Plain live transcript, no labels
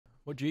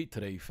What'd you eat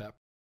today, you fat?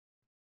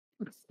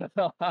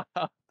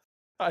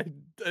 I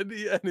didn't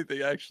eat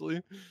anything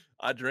actually.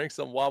 I drank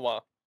some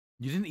Wawa.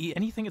 You didn't eat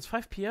anything? It's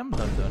 5 p.m.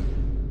 Dun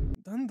dun.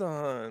 Dun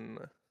dun.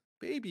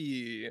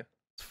 Baby.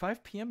 It's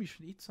 5 p.m. You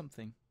should eat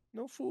something.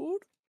 No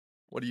food?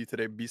 What are you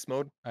today? Beast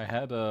mode? I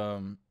had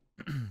well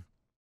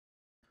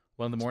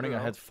in the morning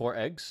I had 4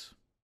 eggs.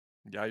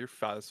 Yeah, you're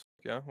fat as fuck.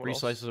 Yeah. What 3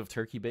 else? slices of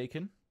turkey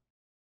bacon.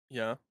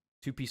 Yeah.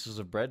 2 pieces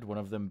of bread, one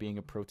of them being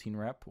a protein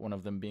wrap, one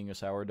of them being a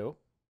sourdough.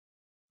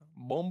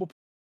 Bomba.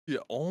 Yeah.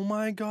 Oh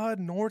my God,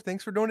 Nord,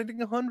 thanks for donating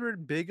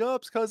 100. Big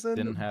ups, cousin.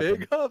 Didn't happen.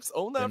 Big ups.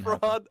 Own that Didn't happen.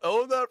 fraud.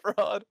 Own that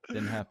fraud.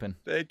 Didn't happen.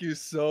 Thank you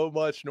so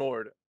much,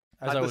 Nord.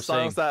 As I was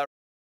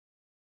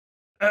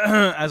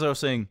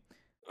saying,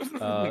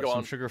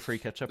 some sugar-free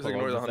ketchup Just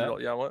along ignore with the that.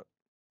 $100. Yeah, what?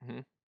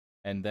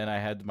 And then I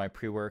had my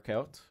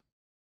pre-workout,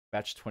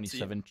 batch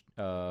 27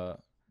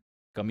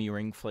 gummy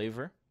ring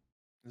flavor.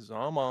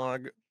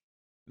 Zamog.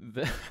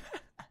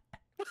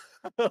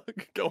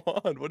 Go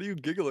on. What are you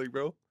giggling,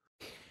 bro?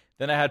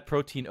 Then I had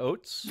protein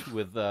oats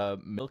with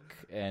milk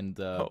and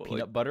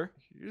peanut butter.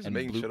 You're just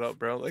making shit up,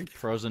 bro. Like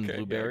frozen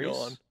blueberries. Yeah, go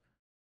on.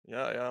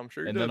 Yeah, I'm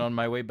sure you And did. then on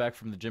my way back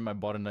from the gym, I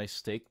bought a nice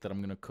steak that I'm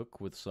gonna cook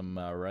with some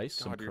rice,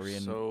 God, some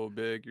Korean. You're so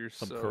big. You're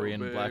some so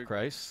Korean big. black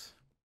rice.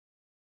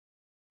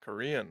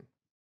 Korean.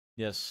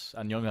 Yes,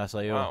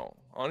 annyeonghaseyo. Wow,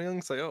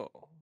 annyeonghaseyo.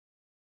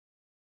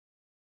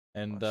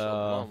 And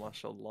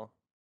mashallah.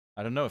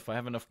 I don't know if I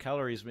have enough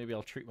calories. Maybe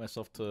I'll treat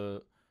myself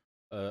to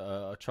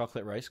a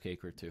chocolate rice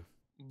cake or 2.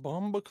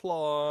 Bomba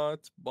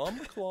clots.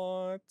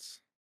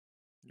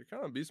 You're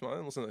kind of beast, man. I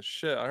didn't listen to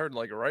shit. I heard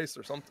like rice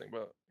or something,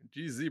 but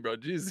GZ, bro.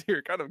 GZ,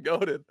 you're kind of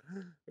goated.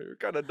 You're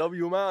kind of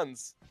W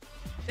mans.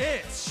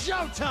 It's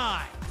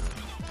showtime!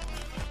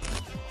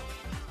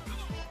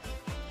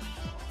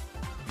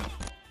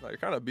 No, you're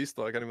kind of beast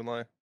though. I can't even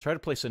lie. Try to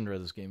play Syndra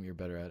this game. You're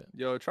better at it.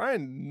 Yo, try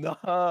and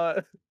not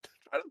try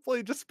to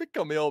play. Just pick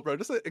Camille, bro.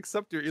 Just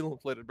accept your elo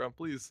inflated, bro.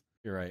 Please.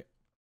 You're right.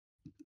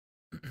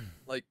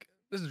 Like,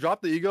 just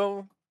drop the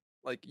ego.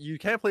 Like, you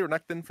can't play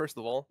Renekton, first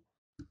of all.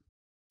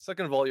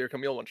 Second of all, you're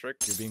Camille one trick.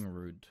 You're being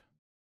rude.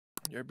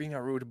 You're being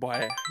a rude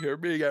boy. You're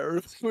being a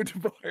rude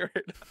boy right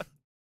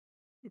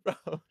now.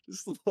 Bro,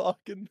 just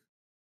lock in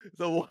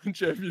the one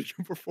champion you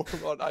can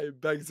perform on. I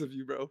begs of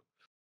you, bro.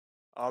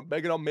 I'm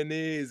begging on my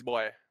knees,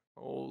 boy.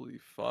 Holy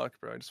fuck,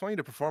 bro. I just want you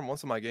to perform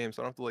once in my game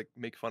so I don't have to, like,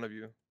 make fun of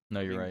you.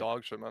 No, you're right.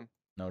 Dog shit, man.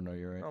 No,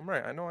 you're right. I'm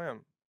right. I know I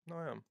am. No,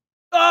 I am.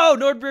 Oh,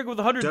 Nordberg with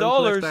 $100.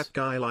 Don't let that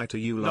guy lie to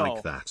you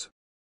like that.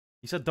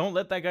 He said, "Don't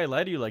let that guy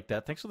lie to you like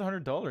that." Thanks for the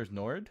 $100,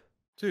 Nord.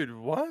 Dude,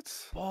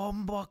 what?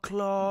 Bomba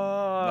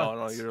clot.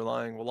 No, you're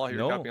lying. Wallah,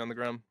 you're capping on the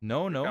gram.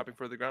 No. You're capping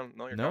for the gram.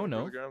 No, you're capping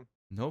for the gram.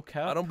 No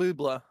cap. I don't believe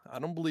blah. I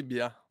don't believe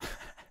ya.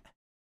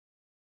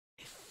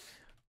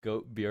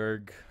 Goat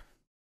Bjerg.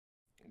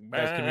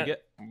 Guys, can we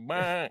get...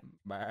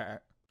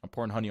 I'm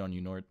pouring honey on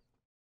you, Nord.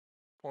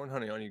 Pouring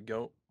honey on you,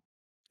 goat.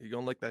 You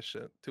gonna like that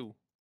shit, too.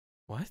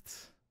 What?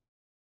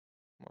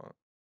 What?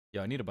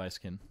 Yeah, I need to buy a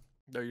skin.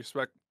 Do you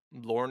expect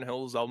Lauryn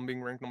Hill's album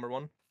being ranked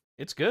 #1?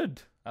 It's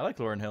good. I like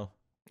Lauryn Hill.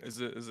 Is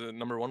it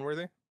 #1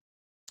 worthy?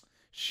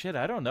 Shit,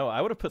 I don't know.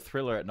 I would have put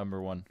Thriller at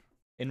 #1.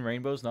 In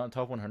Rainbows, not in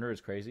top 100 is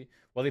crazy.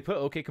 Well, they put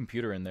OK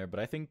Computer in there, but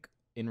I think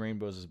In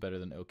Rainbows is better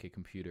than OK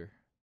Computer,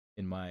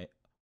 in my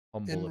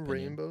humble opinion. In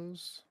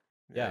Rainbows?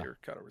 Yeah, you're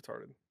kind of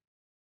retarded.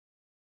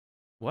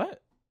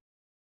 What?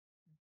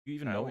 You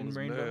even know In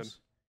Rainbows?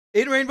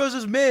 Mid. In Rainbows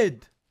is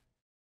mid!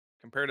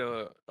 Compared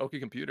to OK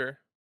Computer.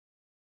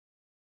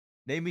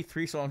 Name me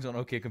 3 songs on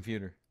OK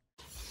Computer.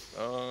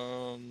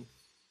 Let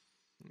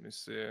me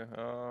see.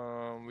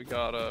 We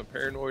got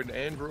Paranoid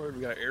Android.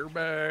 We got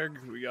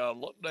Airbag. We got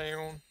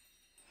Letdown.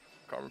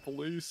 Carbon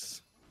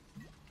Police.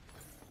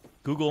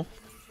 Google.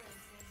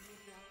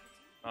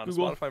 Not a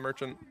Spotify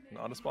merchant.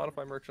 Not a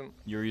Spotify merchant.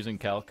 You're using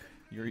calc.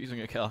 You're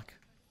using a calc.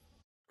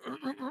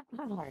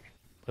 By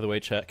the way,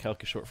 chat,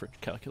 calc is short for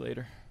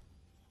calculator.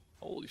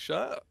 Holy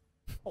shit.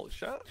 Holy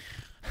shit.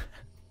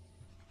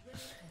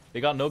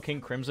 They got no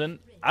King Crimson.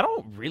 I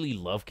don't really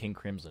love King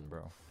Crimson,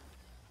 bro.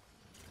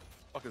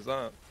 Fuck is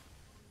that?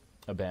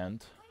 A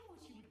band.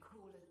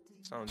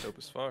 Sounds dope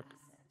as fuck.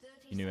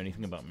 If you knew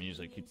anything about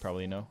music, you'd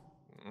probably know.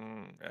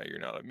 Yeah, you're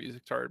not a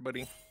music tard,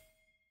 buddy.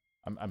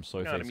 I'm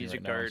soy not a facing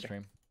music right now on nerd.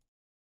 stream.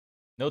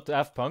 No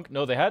Daft Punk.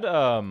 No, they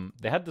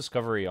had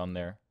Discovery on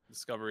there.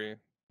 Discovery.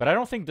 But I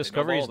don't think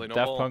Discovery is Daft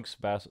Daft Punk's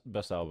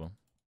best album.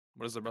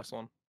 What is the best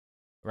one?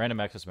 Random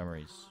Access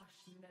Memories.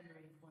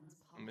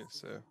 Let me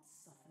see.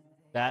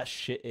 That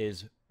shit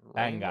is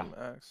banger. Random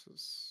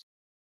Access.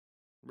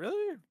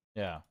 Really?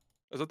 Yeah.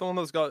 Is that the one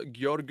that's got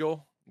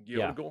Gyorgo?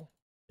 Yeah.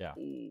 Yeah.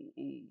 Ooh.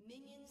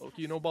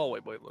 Loki, no ball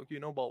white boy. Loki,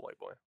 no ball white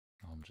boy.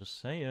 I'm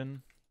just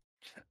saying.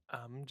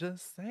 I'm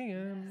just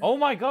saying. Oh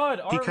my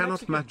god! He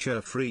cannot match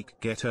a freak.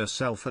 Get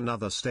herself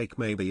another steak,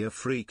 maybe a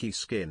freaky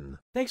skin.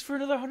 Thanks for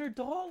another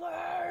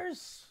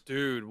 $100!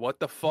 Dude, what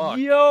the fuck?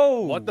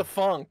 Yo! What the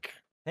funk?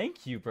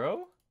 Thank you,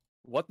 bro.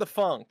 What the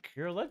funk?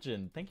 You're a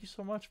legend. Thank you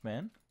so much,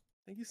 man.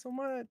 Thank you so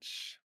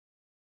much.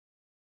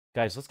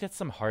 Guys, let's get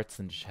some hearts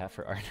in the chat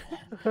for Art.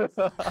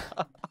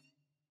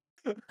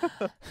 Let's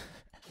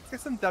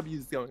get some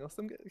W's going. Let's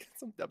get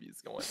some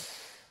W's going.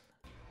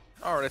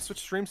 Alright, I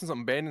switched streams since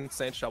I'm banned in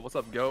Saint Shop. What's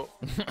up, goat?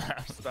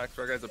 Respect,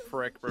 bro. Guy's a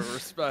prick, bro.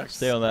 Respect.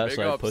 Stay on that Big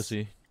side, ups.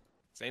 pussy.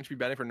 Saint should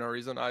be banning for no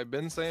reason. I've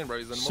been saying, bro.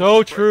 He's an So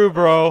emotional true, prick,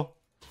 bro.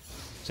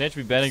 Sanch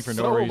be banning for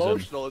no so reason.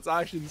 emotional. It's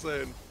actually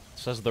insane.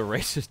 Says the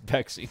racist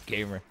backseat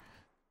gamer.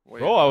 Wait,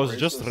 Bro, I was racist?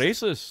 just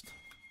racist.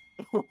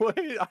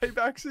 Wait, I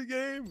backseat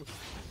game.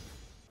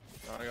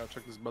 I gotta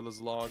check this brother's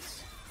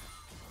logs.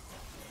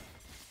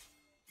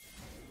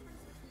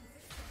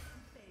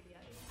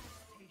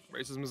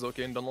 Racism is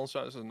okay in Dunlop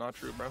shot. This is not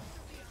true, bro.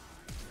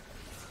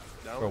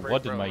 Down Bro, break,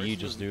 what did bro. my Racism E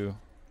just is- do?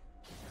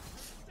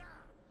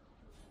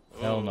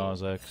 Hell Ugh.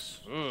 Nas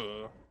X.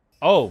 Ugh.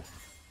 Oh!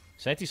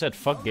 Santi said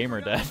fuck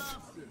gamer dad.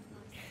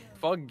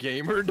 Fuck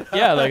gamer. Dad.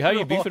 Yeah, like how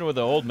you beefing with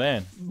the old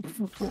man?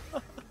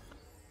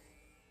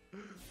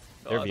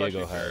 No, Their that's Viego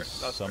actually fair. has That's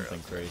fair, something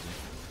that's fair. crazy.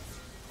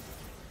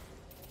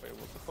 Wait,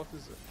 what the fuck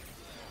is it?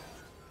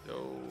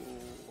 Yo.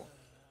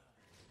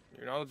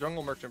 You're not a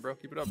jungle merchant, bro.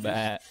 Keep it up. beast.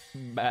 Bah,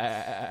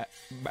 bah,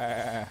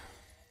 bah.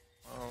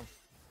 Oh.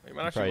 You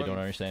might You actually probably win. don't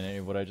understand any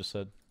of what I just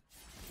said.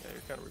 Yeah,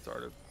 you're kind of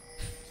retarded.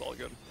 It's all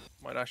good.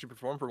 Might actually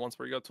perform for once,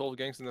 where you got 12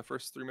 ganks in the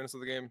first 3 minutes of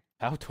the game.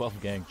 How 12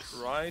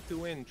 ganks? Try to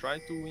win. Try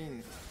to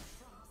win.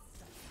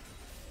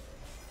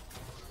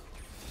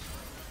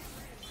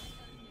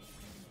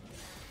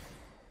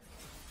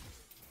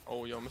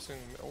 Oh, yo, missing.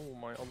 Oh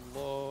my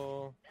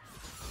Allah.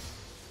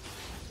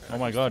 Oh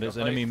my god, is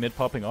enemy mid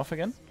popping off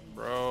again?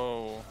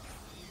 Bro.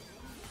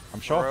 I'm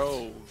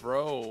shocked.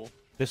 Bro.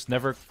 This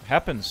never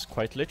happens,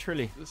 quite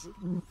literally. This is.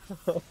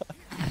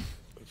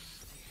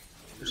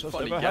 This You're a has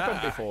funny never guy.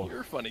 happened before.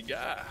 You're a funny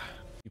guy.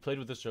 You played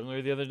with this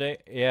jungler the other day?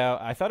 Yeah,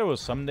 I thought it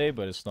was someday,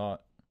 but it's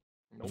not.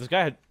 But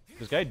Nope.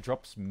 This guy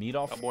drops meat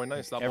off That boy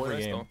nice. That boy every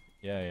nice game. though.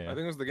 Yeah. I think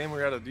it was the game where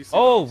we had a DC.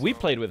 Oh, round, we so-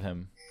 played with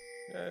him.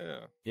 Yeah.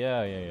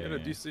 Yeah. We had a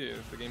DC.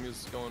 The game he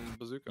was going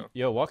bazooka.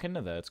 Yo, walk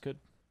into that. It's good.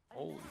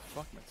 Holy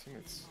fuck, my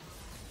teammates.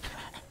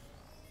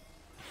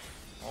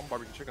 Oh,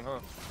 barbecue chicken, huh?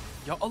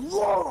 Ya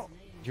Allah!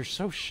 You're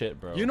so shit,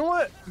 bro. You know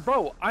what,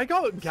 bro? I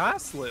got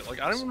gaslit. Like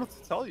I don't even know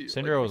what to tell you. Syndra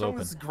like, was you're telling open.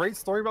 This great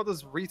story about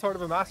this retard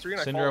of a master. And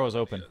I Syndra call him was an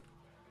open. idiot.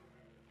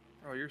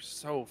 Bro, you're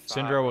so fat.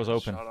 Syndra was man.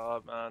 open. Shut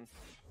up, man.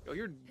 Yo,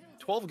 you're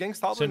 12 gangs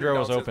top. Syndra lane,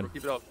 was downstairs, open. bro.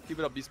 Keep it up. Keep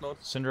it up, beast mode.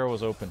 Syndra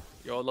was open.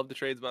 Yo, I love the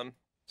trades, man.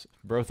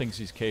 Bro thinks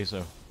he's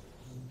queso.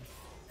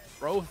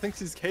 Bro thinks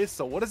he's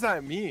queso. What does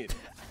that mean?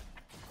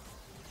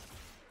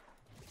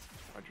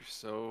 God,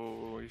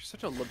 you're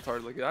such a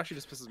libtard. Like it actually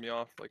just pisses me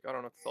off. Like I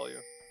don't know what to tell you.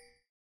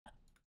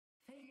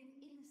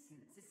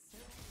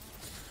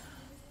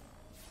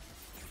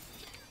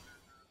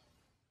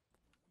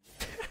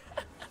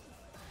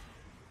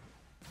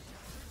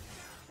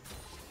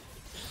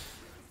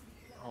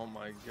 Oh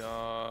my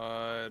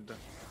god.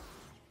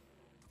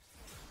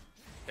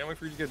 Can't wait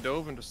for you to get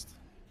dove and just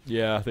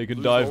Yeah, they can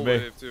lose the dive whole me.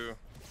 wave too.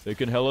 They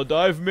can hella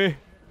dive me.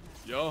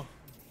 Yo.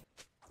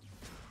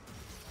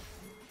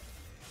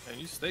 And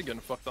you stay getting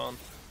fucked on.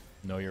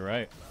 No, you're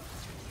right.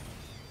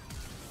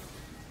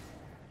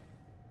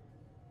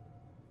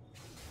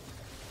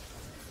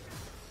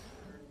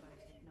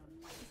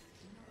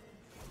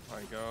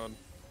 My god.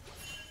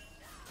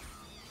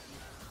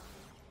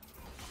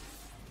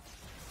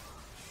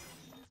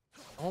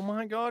 Oh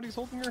my god, he's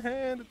holding your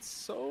hand. It's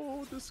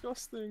so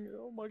disgusting.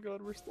 Oh my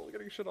god, we're still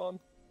getting shit on.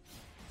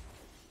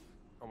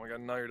 Oh my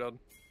god, now you're dead.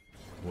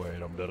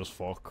 Wait, I'm dead as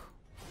fuck.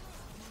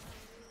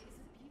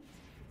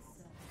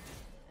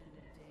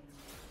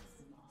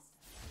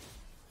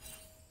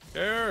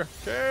 Care!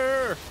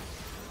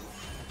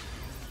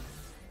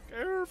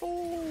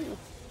 Careful!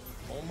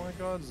 Oh my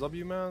god,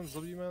 W mans.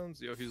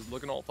 Yo, he's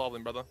looking all top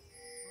lane, brother.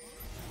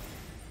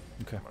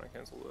 Okay. Come on, I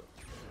canceled it.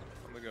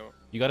 I'm gonna go.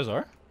 You got his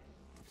R?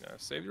 Yeah,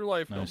 saved your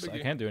life, Nice. no I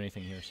biggie. can't do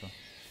anything here, so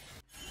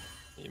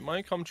It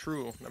might come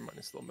true. Never mind,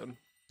 he's still mid.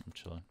 I'm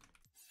chilling.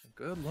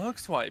 Good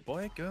looks, white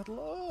boy. Good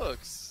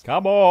looks.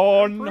 Come You're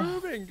on!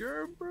 improving.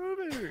 You're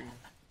improving.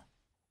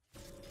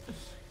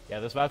 Yeah,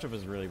 this matchup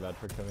is really bad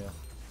for Camille.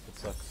 It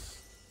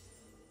sucks.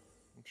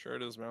 I'm sure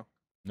it is, bro.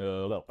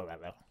 No.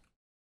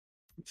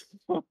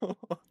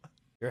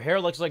 Your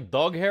hair looks like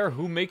dog hair?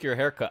 Who make your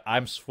haircut?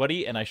 I'm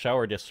sweaty and I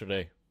showered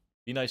yesterday.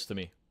 Be nice to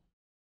me.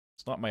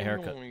 It's not my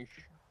haircut. Oink.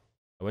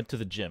 I went to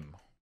the gym.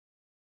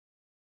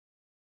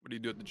 What do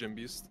you do at the gym,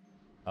 beast?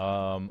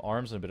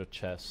 Arms and a bit of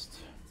chest.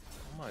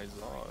 Oh my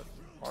god.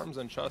 Arms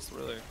and chest,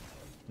 really.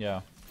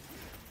 Yeah.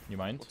 You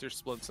mind? What's your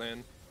split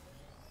saying?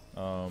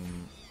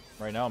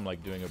 Right now I'm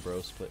like doing a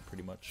bro split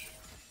pretty much.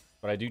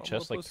 But I do Oh,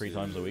 chest what like 3 pussy.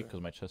 times a week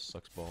because my chest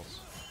sucks balls.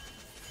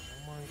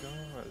 Oh my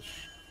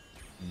gosh.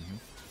 Mm-hmm.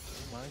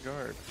 Oh my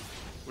god.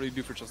 What do you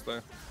do for chest day?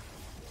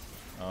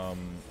 A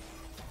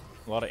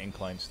lot of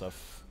incline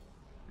stuff.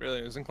 Really?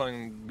 Is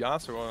incline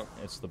gas or what?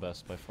 It's the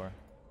best by far.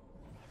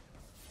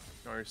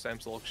 Or your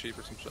Samsung sheep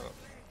or some shit.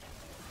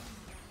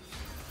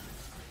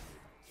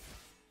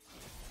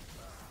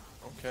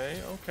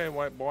 Okay,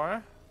 white boy.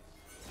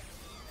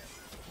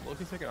 I'm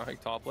Loki taking a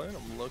hike top lane.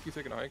 I'm Loki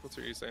taking a hike. What's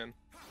your E saying?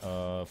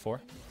 4.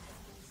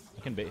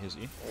 You can bait his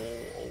E. Oh,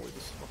 wait,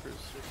 this fucker is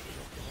seriously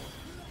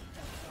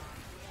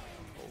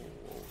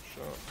oh,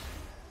 shit.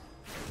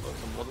 Look,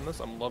 I'm loving this.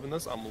 I'm loving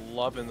this. I'm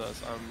loving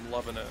this. I'm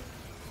loving it.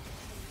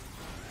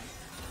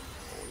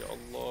 Oh,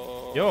 ya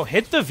Allah. Yo,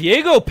 hit the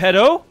Viego,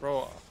 pedo!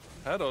 Bro,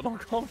 pedo. Don't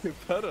call me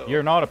pedo.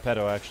 You're not a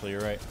pedo, actually.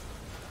 You're right.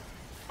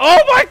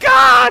 Oh my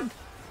god!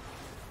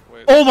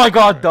 Wait, Oh my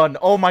god, done.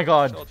 Oh my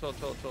god. Chill.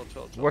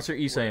 What's your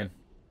E saying?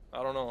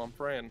 I don't know. I'm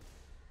praying.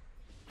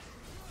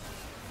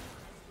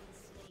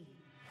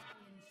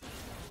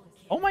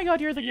 Oh my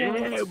god, you're the Yeah,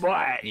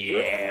 boy.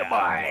 Yeah,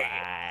 boy.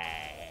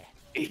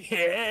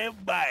 Yeah,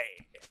 boy.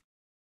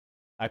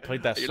 I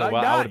played that You so like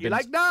well. I that? would have You been.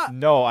 like that?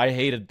 No, I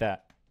hated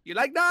that. You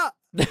like that?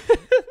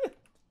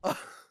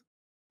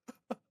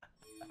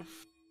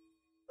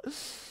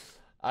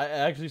 I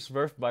actually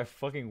smurfed my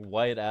fucking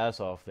white ass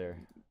off there.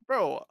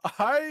 Bro,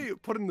 I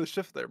put in the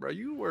shift there, bro.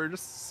 You were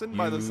just sitting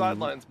by the You-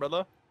 sidelines,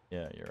 brother.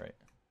 Yeah, you're right.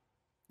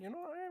 You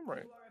know I am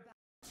right.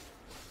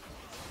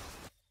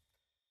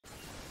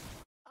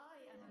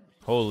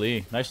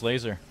 Holy, nice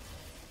laser.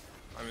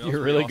 I mean,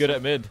 You're really good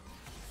at mid.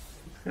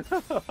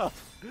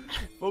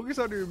 Focus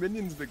on your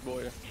minions, big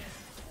boy.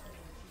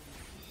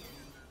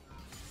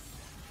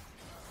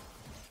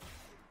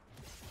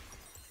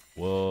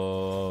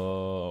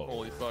 Whoa.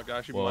 Holy fuck, I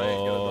actually might get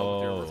it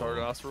done with your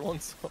retarded ass for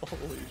once.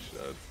 Holy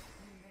shit.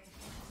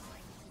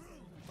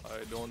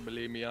 I don't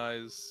believe me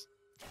eyes.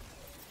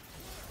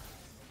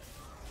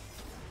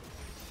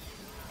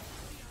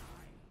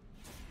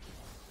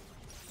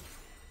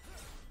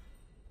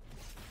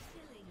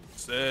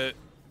 Sit.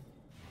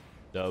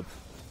 Dub.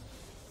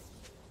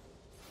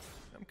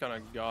 I'm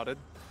kinda gutted.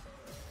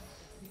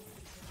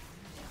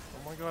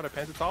 Oh my god, I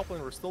panted top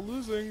lane, we're still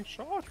losing.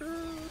 Shocker.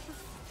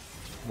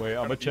 Wait,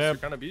 I'm a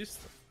champ. Kind of beast.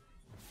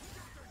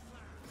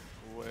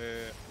 Wait.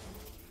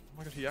 Oh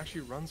my god, he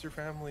actually runs your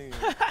family.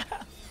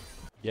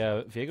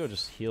 Yeah, Viego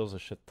just heals a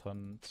shit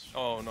ton.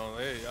 Oh no,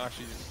 they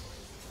actually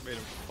made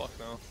him fuck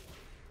now.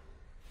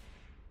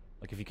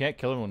 Like, if you can't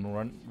kill him in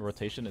run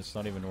rotation, it's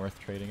not even worth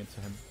trading it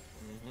to him.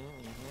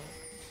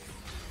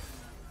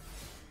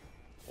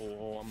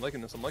 Oh, I'm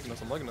liking this, I'm liking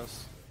this, I'm liking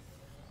this.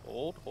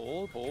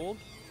 Hold.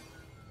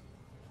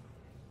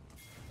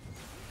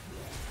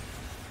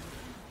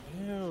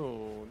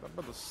 Ew, that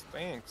brother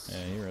stinks.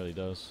 Yeah, he really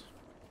does.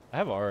 I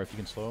have R if you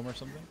can slow him or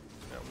something.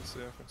 Yeah, let's see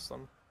if I can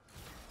stun.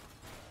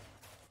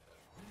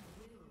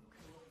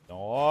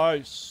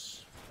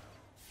 Nice.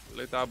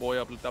 Let that boy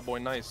up, let that boy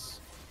nice.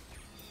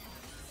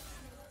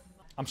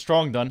 I'm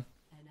strong, done.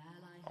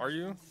 Are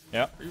you?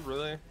 Yep. Are you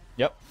really?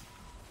 Yep.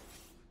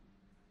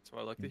 That's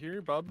what I like to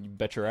hear, bub. You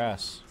bet your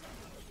ass.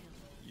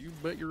 You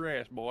bet your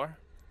ass, boy.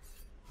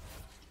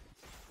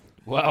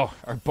 Wow,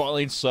 our bot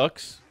lane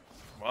sucks.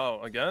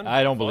 Wow, again?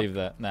 I don't Fuck. believe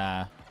that.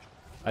 Nah.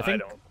 I think.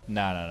 don't.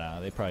 Nah.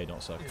 They probably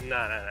don't suck.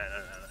 Nah.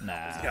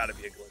 Nah. It's gotta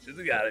be a glitch. It's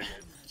gotta be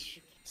a glitch.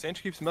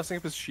 Sancho keeps messing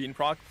up his Sheen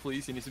proc.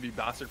 Please, he needs to be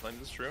bastard playing.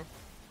 This is true.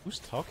 Who's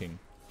talking?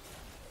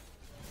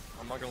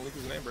 I'm not gonna leak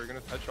his name, but you're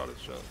gonna headshot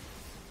his shit.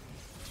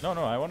 No,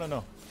 I want to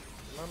know.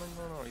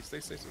 No. He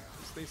stays safe.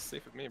 He stays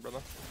safe with me, brother.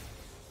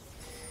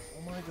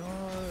 Oh my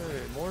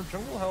god. More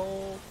jungle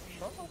help.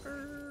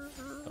 Shocker.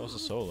 That was a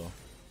solo.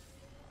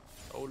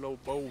 Solo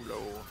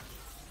bolo.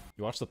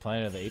 You watched the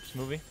Planet of the Apes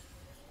movie?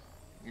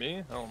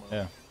 Me? Hell no.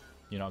 Yeah.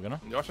 You're not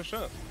gonna? You watch that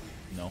shit?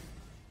 No.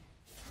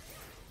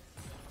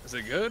 Is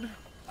it good?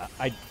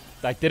 I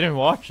didn't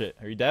watch it.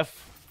 Are you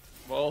deaf?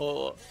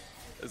 Well,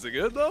 is it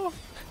good though?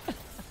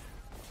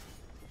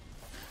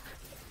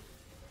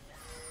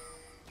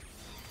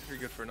 You're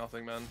good for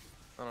nothing, man.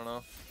 I don't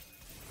know.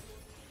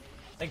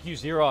 Thank you,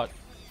 Zerot,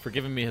 for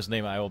giving me his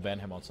name. I will ban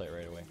him on site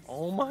right away.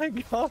 Oh my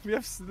god, we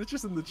have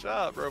snitches in the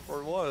chat, bro.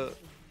 For what?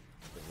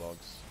 The vlogs.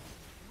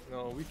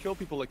 No, we kill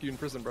people like you in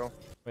prison, bro.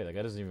 Wait, that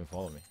guy doesn't even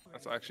follow me.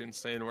 That's actually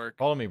insane work.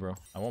 Follow me, bro.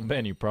 I won't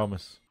ban you,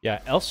 promise. Yeah,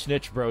 El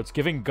Snitch, bro. It's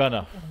giving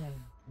Gunna.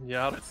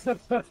 Yeah.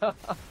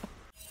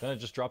 Gunna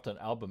just dropped an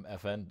album,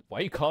 FN. Why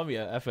you calling me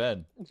a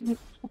FN?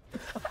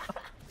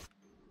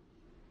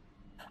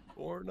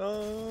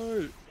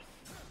 Fortnite.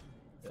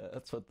 Yeah,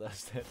 that's what that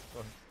stands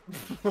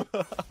for.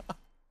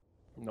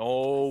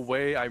 No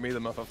way I made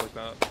them FF like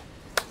that.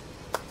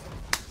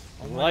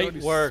 Oh my Light God,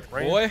 he's work,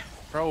 spraying. boy.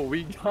 Bro,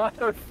 we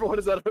got our. What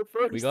is that? Our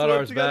first? We got one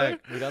ours together?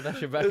 back. We got that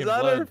shit back Is in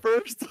that blood. our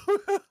first?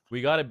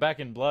 We got it back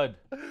in blood.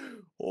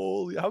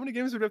 Holy! How many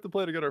games did we have to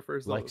play to get our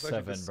first? Like That's actually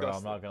 7, bro. I'm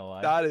disgusting. not gonna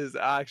lie. That is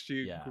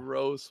actually Yeah.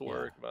 gross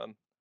work, man.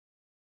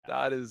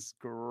 That is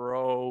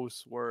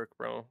gross work,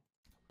 bro.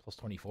 Plus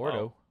 24, Wow.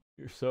 though.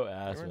 You're so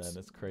ass, weren't man. s-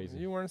 It's crazy.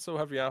 You weren't so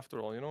heavy after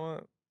all. You know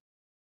what?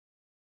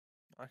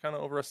 I kind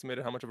of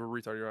overestimated how much of a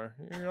retard you are.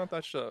 You're not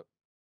that shit.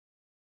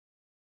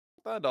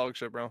 That dog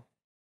shit, bro.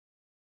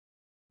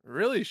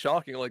 Really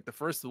shocking. Like the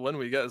first win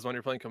we get is when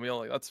you're playing Camille.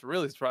 Like that's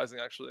really surprising,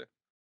 actually.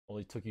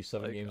 Only took you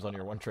 7 Like, games on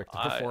your one trick to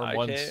perform I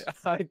once.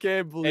 I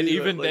can't believe. And it,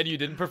 even like, then, you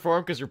didn't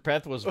perform because your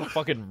path was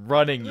fucking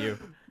running you.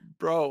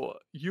 Bro,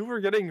 you were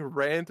getting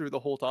ran through the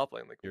whole top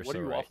lane. Like, You're what so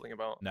are you right. waffling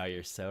about, Now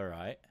you're so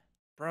right.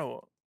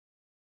 bro?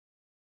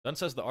 Dunn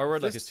says the R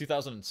word like This- it's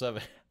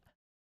 2007.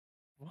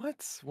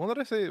 What? When did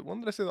I say? When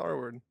did I say the R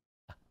word?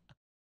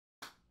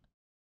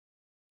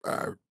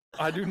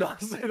 I do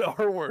not say the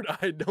R word.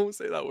 I don't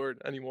say that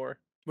word anymore.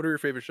 What are your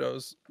favorite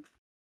shows?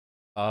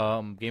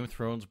 Game of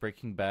Thrones,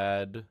 Breaking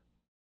Bad,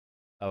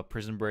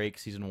 Prison Break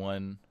season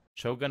 1.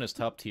 Shogun is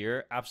top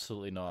tier.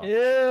 Absolutely not.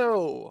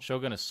 Ew.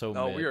 Shogun is so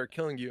No, mid. we are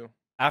killing you.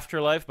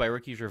 Afterlife by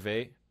Ricky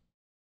Gervais.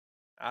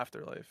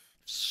 Afterlife.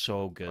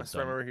 So good. I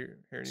still Done. remember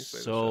hearing you say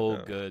this So shit,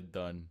 yeah. good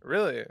done.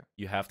 Really?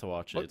 You have to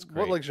watch it. What, It's great.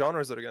 what like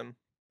genre is it again?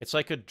 It's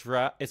like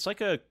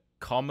a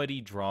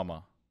comedy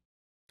drama.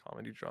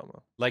 Comedy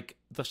drama. Like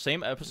the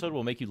same episode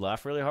will make you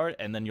laugh really hard,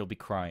 and then you'll be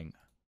crying.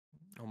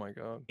 Oh my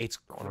god. It's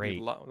I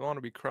great. want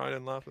to be crying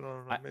and laughing. I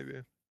don't know,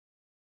 maybe.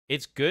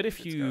 It's good if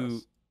It's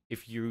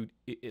you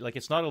gas. like.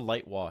 It's not a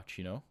light watch,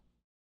 you know.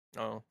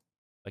 Oh.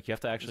 Like you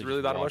have to actually. It's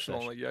really just that watch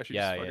emotional. shit. Like you actually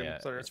Yeah, just yeah,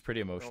 fucking yeah. It's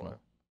pretty emotional.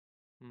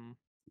 Hmm.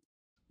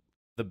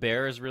 The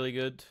Bear is really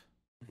good.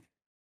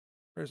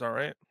 It's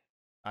alright.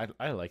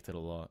 I liked it a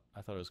lot.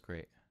 I thought it was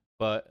great.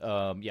 But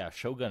yeah,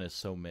 Shogun is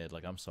so mid.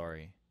 Like I'm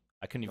sorry,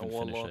 I couldn't even No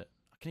finish wallah. it.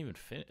 I couldn't even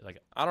finish. Like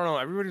I don't know.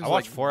 Everybody's I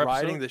watched like 4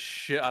 riding episodes. the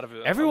shit out of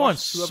it. I everyone's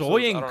watched 2 episodes, I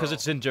soying don't because know.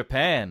 it's in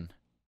Japan.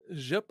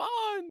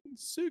 Japan,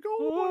 Sugoi.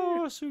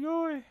 Oh,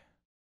 Sugoi.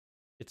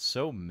 It's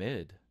so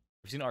mid.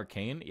 Have you seen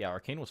Arcane? Yeah,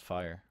 Arcane was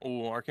fire.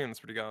 Oh, Arcane's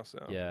pretty gas.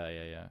 Yeah.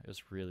 Yeah. It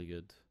was really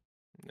good.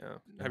 Yeah.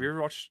 Have you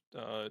ever watched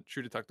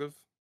True Detective?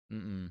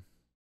 Mm-mm.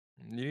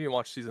 You need to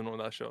watch season 1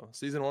 of that show.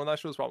 Season 1 of that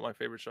show is probably my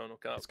favorite show. No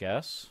cap. It's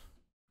gas.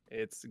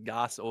 It's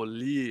gas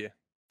oli.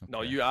 No,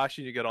 Okay. you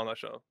actually need to get on that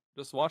show.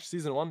 Just watch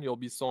season 1. You'll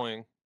be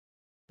sewing.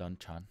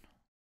 Dun-chan.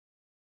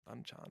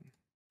 Danchan.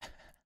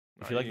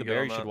 If you like The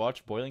Bear, you should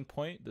watch Boiling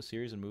Point, the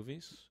series and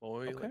movies.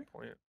 Boiling Okay.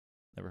 Point.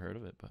 Never heard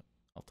of it, but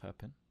I'll tap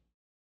in.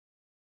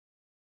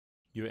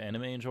 You an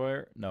anime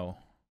enjoyer? No.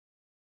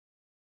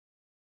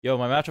 Yo,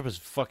 my matchup is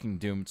fucking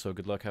doomed, so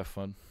good luck, have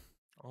fun.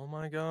 Oh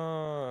my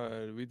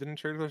god. We didn't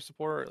trade their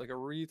support like a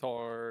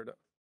retard.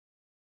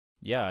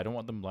 Yeah, I don't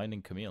want them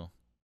blinding Camille.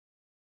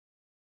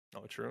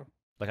 Oh, true.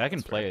 Like, I can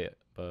That's fair. play it,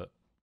 but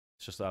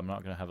it's just that I'm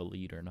not going to have a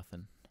lead or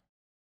nothing.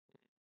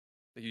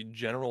 You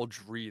General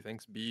Dree,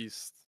 thanks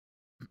Beast.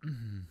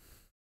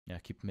 Yeah,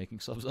 keep making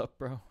subs up,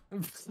 bro.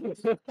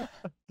 The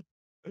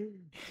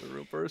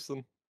real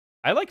person.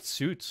 I liked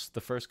Suits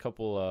the first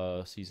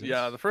couple seasons.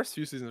 Yeah, the first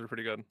few seasons were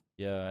pretty good.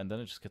 Yeah, and then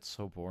it just gets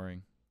so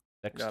boring.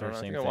 Yeah, I Dexter, don't know. I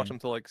same think I thing. watched them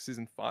till like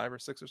season 5 or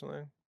 6 or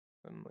something.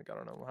 And like I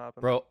don't know what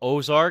happened. Bro,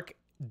 Ozark,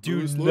 do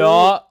Who's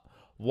not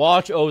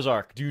watch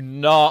Ozark. Do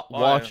not Why?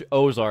 watch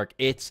Ozark.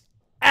 It's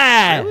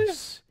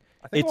ass.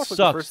 I think it I watched like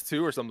sucks. the first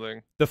 2 or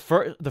something. The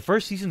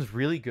first season's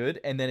really good,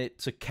 and then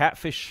it's a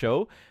catfish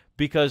show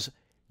because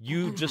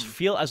you just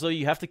feel as though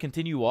you have to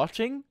continue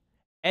watching,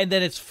 and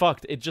then it's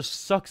fucked. It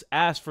just sucks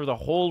ass for the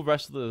whole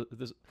rest of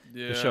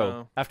the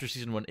show. After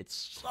season 1, it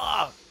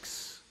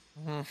sucks.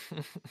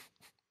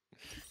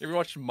 You ever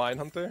watched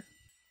Mindhunter?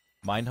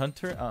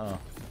 Mindhunter?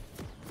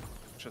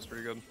 Which is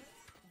pretty good.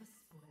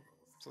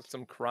 It's like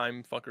some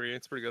crime fuckery.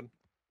 It's pretty good.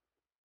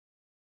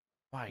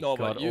 My No,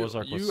 god, but you,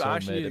 Ozark was you so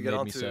actually mid. need to It get made me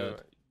onto.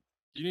 sad.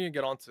 You need to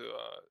get onto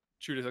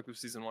True Detective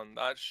season 1.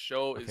 That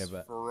show Okay, is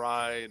bet.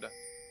 fried.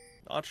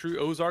 Not true.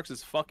 Ozarks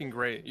is fucking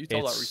great. You tell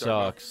It that retard.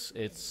 bro. sucks.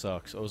 It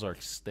sucks.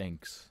 Ozark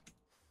stinks.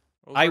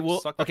 Ozarks will-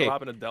 suck after okay. what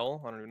happened to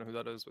Dell. I don't even know who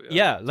that is, but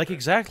yeah. Yeah, like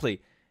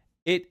exactly.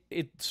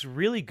 It's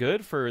really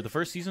good for the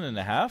first season and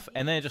a half,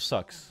 and then it just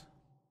sucks.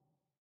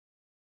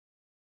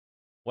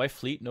 Why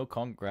Fleet? No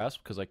Kong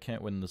Grasp? Because I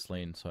can't win this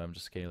lane, so I'm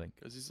just scaling.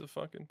 Because he's a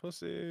fucking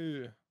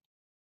pussy.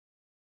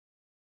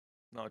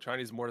 No,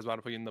 Chinese Mort is about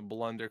to put you in the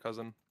blender,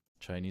 cousin.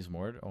 Chinese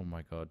Mord? Oh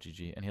my god,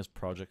 GG. And he has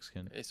Project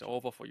Skin. It's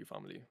over for you,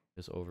 family.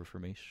 It's over for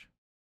me.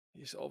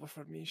 It's over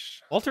for me.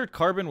 Altered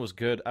Carbon was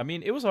good. I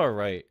mean, it was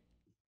alright.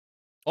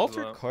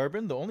 Altered that?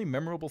 Carbon, the only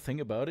memorable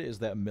thing about it is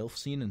that MILF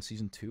scene in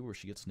season 2 where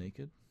she gets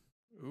naked.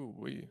 Ooh,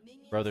 wee.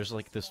 Bro, there's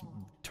like this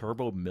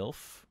Turbo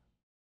MILF.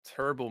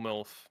 Turbo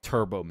MILF.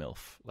 Turbo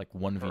MILF. Like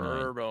 1v9.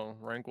 Turbo.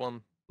 Rank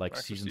 1. Like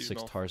Max season Prestige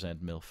 6 MILF. Tarzan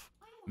MILF.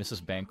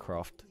 Mrs.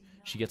 Bancroft.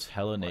 She gets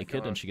hella my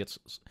naked God. and she gets.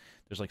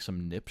 There's like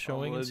some nip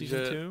showing in legit.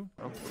 season 2.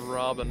 I'm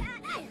throbbing.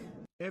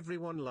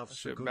 Everyone That loves a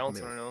shit good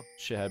bouncing milk. right now.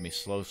 Shit had me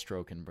slow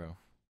stroking, bro.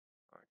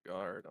 My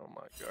guard. Oh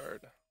my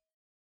guard. Have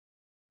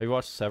you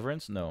watched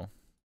Severance? No.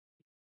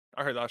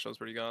 I heard that show's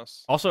pretty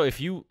gas. Also,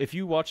 if you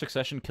watch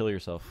Succession, kill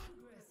yourself.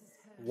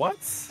 What?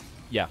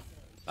 Yeah.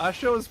 That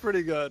show is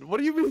pretty good. What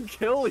do you mean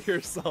kill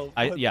yourself?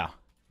 What? Yeah.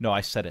 No,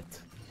 I said it.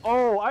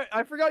 Oh,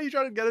 I forgot you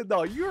tried to get it.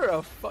 No,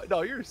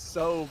 you're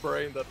so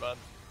brain dead, man.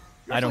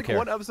 You I don't watched, like, care.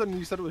 One episode and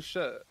you said it was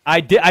shit.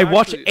 I did. I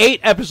watched Actually- 8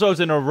 episodes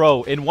in a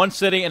row in one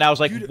sitting, and I was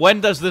like, Dude,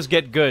 when does this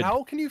get good?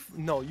 How can you?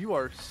 No, you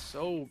are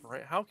so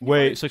brain. How can you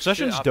Wait, find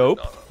Succession's shit after- dope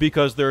no, no.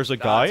 because there's a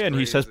guy That's and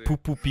he says crazy. poo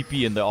poo pee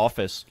pee in the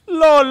office.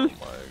 LOL.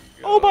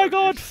 Oh my you're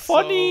God,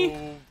 funny.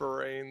 So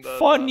brain dead,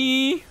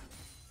 Funny.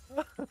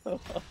 man.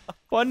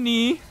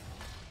 Funny.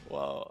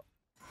 Wow.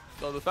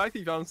 No, the fact that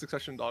you found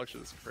Succession dog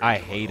shit is crazy. I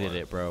hated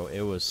it, bro.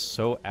 It was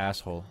so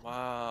asshole.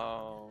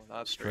 Wow,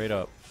 that's Straight crazy.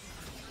 up.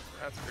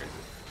 That's crazy.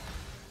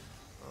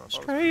 Oh, that was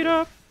Straight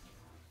up.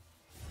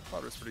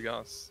 thought it was pretty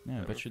gas.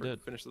 Yeah, I bet you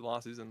did. Finished the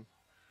last season.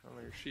 I don't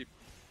know, you're sheep.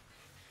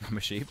 I'm a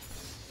sheep.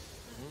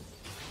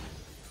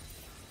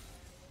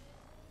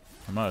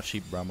 I'm not a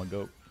sheep, bro. I'm a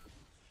goat.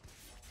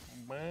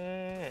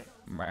 Meh.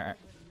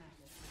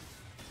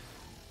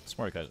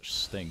 Smart guys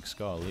stinks.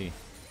 Golly.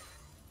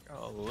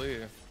 Golly.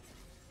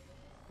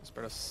 This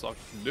better suck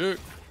dick.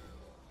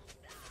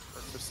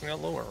 We're fisting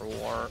out low or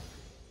war?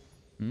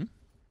 Hmm?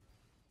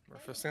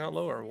 We're fisting out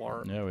low or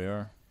war? Yeah, we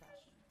are.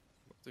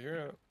 Love to hear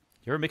it.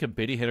 You ever make a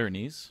biddy hit her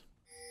knees?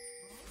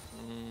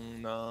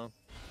 Nah.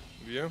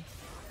 Have you?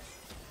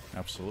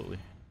 Absolutely.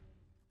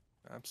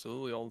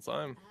 Absolutely, all the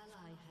time.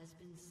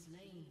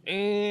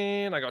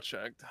 And I got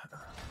checked.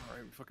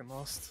 Alright, we fucking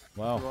lost.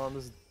 Wow. We're on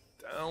this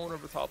down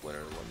of a top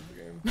laner who won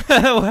the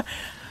game.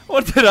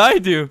 What did I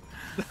do?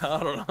 I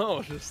don't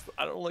know. Just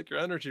I don't like your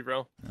energy,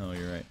 bro. Oh,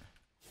 you're right.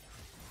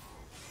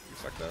 You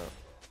suck that.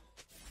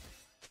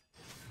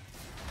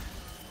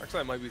 Actually,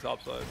 I might be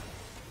topside.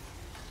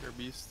 You're a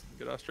beast.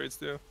 Good ass trades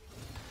too.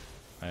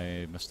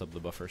 I messed up the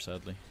buffer,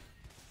 sadly.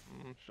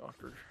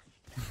 Shocker.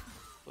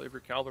 Play for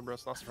Calvin, bro.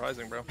 It's not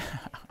surprising, bro.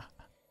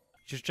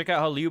 You should check out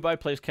how Liu Bai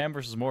plays Cam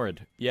versus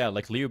Morid. Yeah,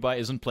 like Liu Bai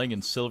isn't playing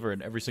in silver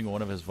in every single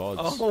one of his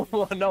VODs.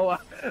 Oh no,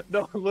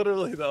 no,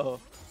 literally though.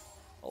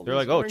 They're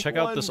like, oh, check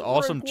out this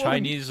awesome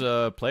Chinese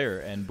player,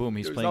 and boom,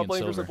 he's playing in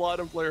silver. He's not playing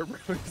versus a platinum player, bro.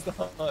 He's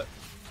not.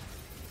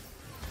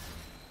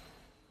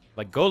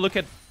 Like, go look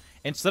at,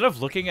 instead of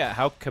looking at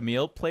how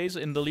Camille plays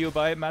in the Liu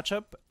Bai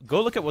matchup,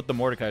 go look at what the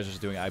Mordekaiser's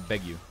doing. I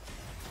beg you,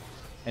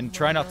 and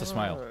try not to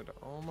smile.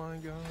 Oh my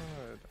god.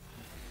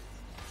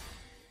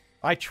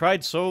 I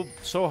tried so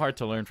hard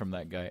to learn from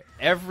that guy.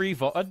 Every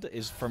VOD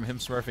is from him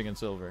smurfing in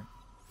silver.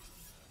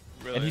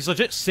 Really? And he's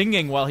legit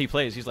singing while he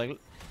plays. He's like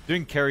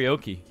doing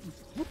karaoke.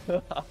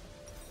 That's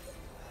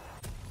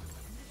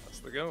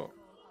the goat.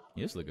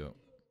 He is the GOAT.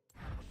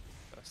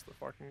 That's the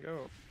fucking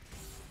goat.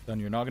 Then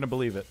you're not gonna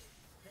believe it.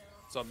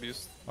 What's up,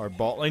 beast? Our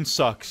bot lane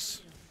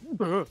sucks.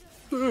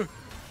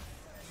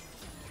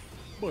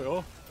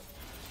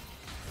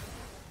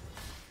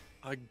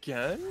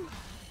 Again?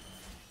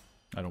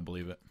 I don't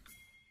believe it.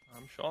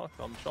 I'm shocked.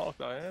 I'm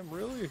shocked. I am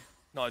really.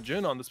 No,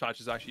 Jin on this patch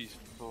is actually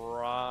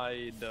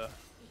fried.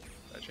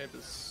 That champ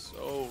is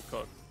so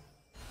cooked.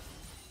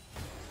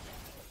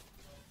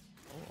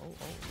 Oh,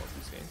 love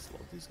these ganks.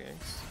 Love these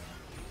ganks.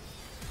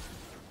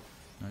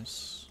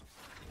 Nice.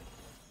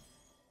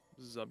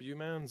 W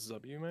mans.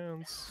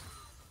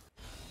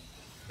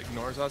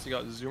 Ignores us. You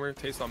got Zoomer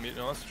taste on mute.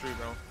 No, that's true,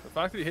 bro. The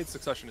fact that he hates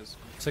Succession is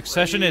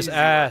Succession crazy. is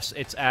ass.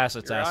 It's ass.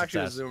 It's You're ass. It's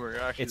actually ass. a Zoomer.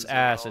 You're actually It's a Zoomer.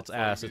 ass. Oh, It's fuck,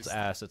 ass. beast. It's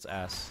ass. It's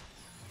ass.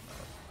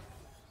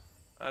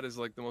 That is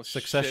like the most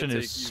Succession shit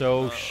is take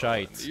so you've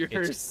shite. done.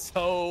 You're It's-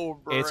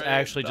 so It's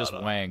actually just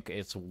wank. wank.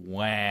 It's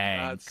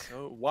wank.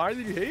 So, why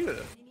did you hate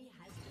it?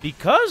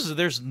 Because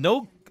there's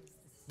nothing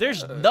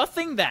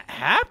that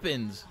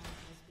happens.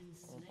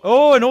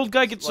 Oh, an old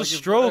guy gets a Like,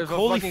 stroke. if a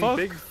Holy fucking fuck.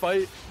 Big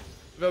fight.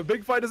 If a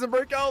big fight doesn't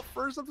break out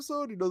first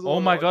episode, he doesn't. Oh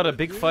my god, a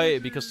big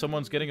fight because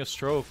someone's getting a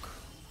stroke.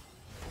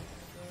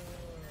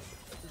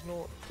 There's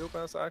no dope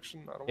ass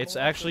action. I don't It's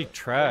wanna actually watch it.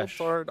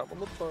 trash. I'm on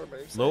the third,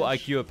 man. Low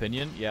IQ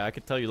opinion? Yeah, I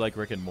could tell you like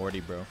Rick and Morty,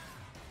 bro.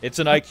 It's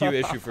an IQ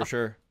issue for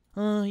sure.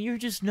 You're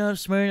just not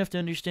smart enough to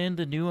understand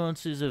the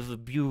nuances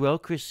of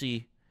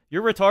bureaucracy.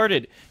 You're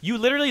retarded. You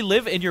literally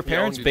live in your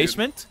parents' dude.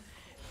 basement.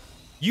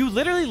 You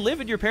literally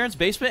live in your parents'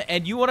 basement,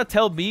 and you want to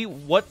tell me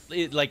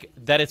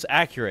that it's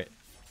accurate.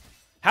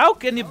 How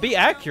can it be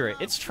accurate?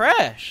 It's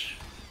trash.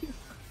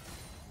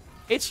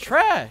 It's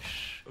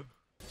trash.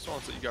 Just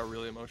wants that you got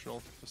really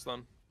emotional just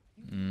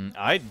then.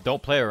 I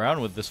don't play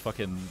around with this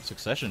fucking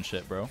Succession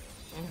shit, bro.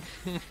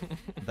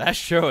 That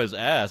show is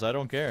ass. I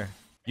don't care.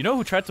 You know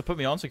who tried to put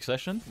me on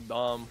Succession?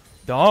 Dom.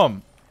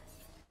 Dom.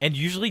 And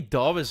usually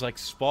Dom is like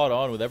spot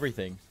on with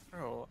everything.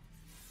 Bro,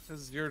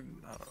 because you're, you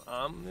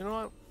know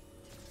what?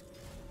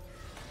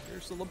 You're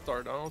just a lip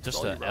dart. I don't know what to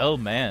Just tell a you, bro.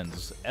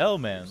 L-mans.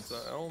 L-mans.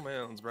 Just a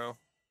L-mans, bro.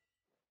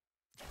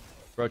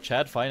 Bro,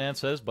 Chad Finance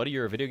says, buddy,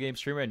 you're a video game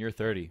streamer and you're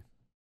 30.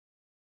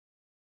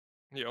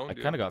 You owned I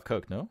you. kind of got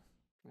cooked, no?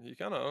 You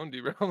kind of owned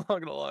you, bro. I'm not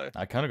gonna lie.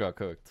 I kind of got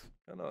cooked.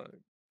 Kind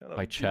of.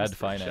 By Chad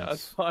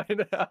Finance.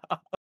 Chad Finance.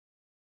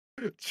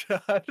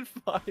 Chad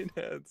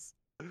Finance.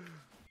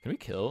 Can we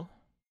kill?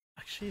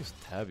 Actually, it's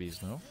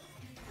tabbies, no?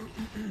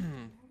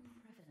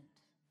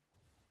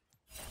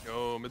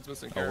 Yo, mid's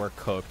missing Oh, here. we're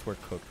cooked. We're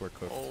cooked. We're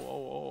cooked.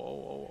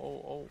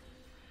 Oh.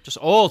 Just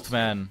ult,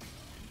 man.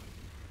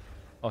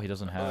 Oh, he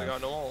doesn't Oh, have. they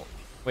got no ult.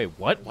 Wait,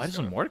 what? Why He's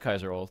doesn't gonna-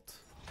 Mordekaiser ult?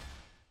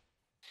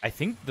 I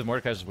think the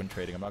Mordekaiser's win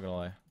trading. I'm not gonna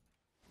lie.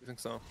 You think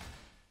so?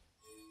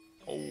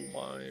 Oh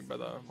my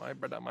brother. Oh my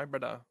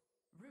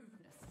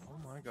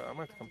god, I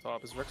might have to come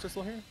top. Is Rexer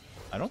still here?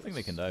 I don't think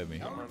they can dive me.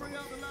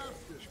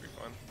 Should be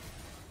fine.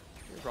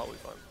 You're probably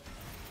fine.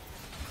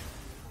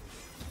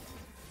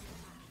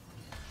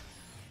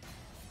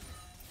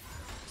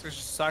 This guy's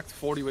just sacked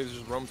 40 ways,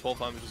 just roamed 12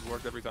 times, it just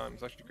worked every time.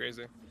 It's actually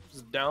crazy.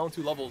 Just down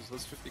 2 levels,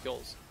 that's 50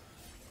 kills.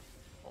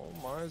 Oh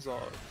my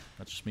god.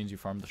 That just means you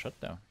farmed the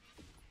shutdown.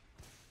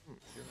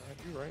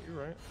 You're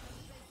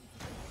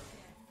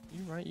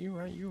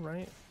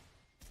right.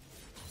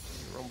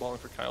 I'm balling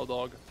for Kyle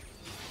Dog.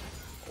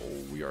 Oh,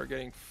 we are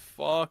getting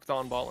fucked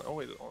on balling. Oh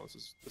wait, oh, this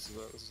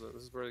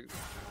is very.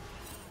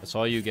 That's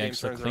all you, game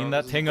gangster. turns Clean around. that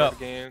This is thing where up. the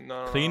game-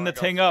 No, Clean the I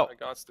got thing to, up. I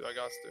got to.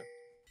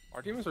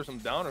 Our demons are some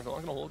downers. I'm not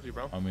gonna hold you,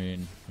 bro. I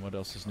mean, what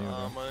else is new, bro?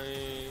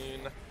 I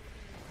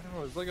don't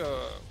know. It's like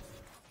a.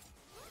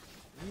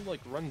 You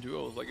like run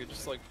duos, like it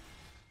just like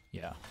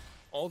Yeah.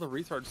 all the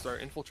retards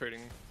start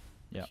infiltrating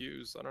Yeah.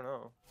 queues. I don't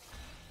know.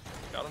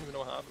 Like, I don't even know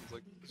what happens.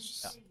 Like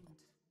it's just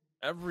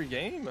every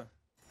game.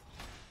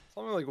 It's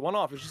not like one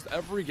off. It's just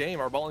every game.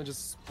 Our balling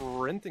just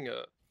sprinting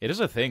it. It is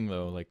a thing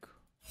though. Like,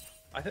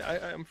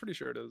 I'm pretty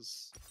sure it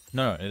is.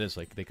 no, it is.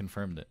 Like they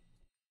confirmed it.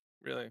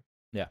 Really.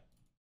 Yeah.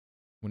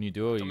 When you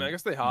do it, I mean, I you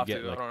guess they have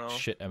get to. like I don't know.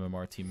 shit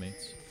MMR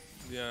teammates.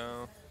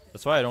 Yeah.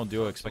 That's why I don't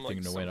do it Some, expecting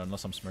like, to win some-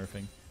 unless I'm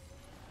smurfing.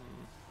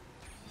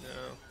 Yeah.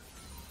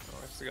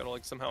 I guess they gotta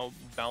like somehow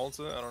balance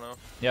it. I don't know.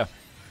 Yeah.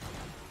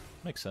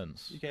 Makes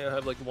sense. You can't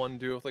have like one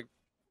duo with like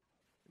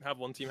have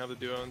one team have the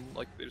duo and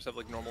like they just have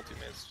like normal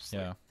teammates. Just,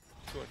 Yeah. Like,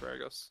 too unfair, I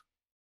guess.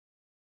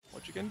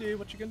 What you can do,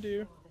 what you can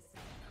do.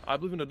 I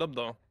believe in a dub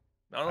though.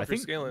 I don't know I if you're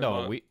think scaling.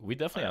 no, but we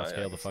definitely I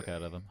outscale can the fuck see it.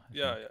 out of them. I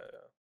Yeah, think. yeah.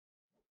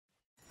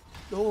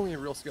 The only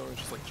real scaling is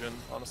just like Jhin,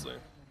 honestly.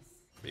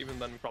 But even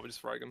then, we probably just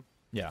frag him.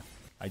 Yeah.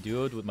 I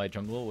duoed with my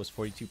jungle was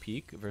 42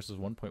 peak versus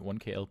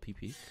 1.1k LP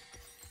peak.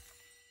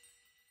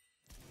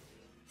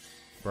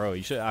 Bro,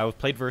 you should. I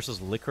played versus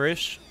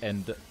Licorice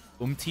and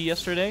Umti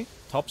yesterday,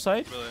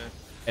 topside, Really.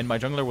 and my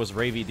jungler was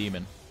Ravy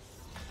Demon.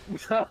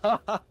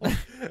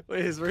 Wait,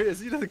 is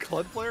he the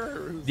Clud player?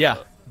 Or who's Yeah,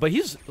 that? but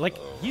he's like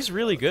Oh he's my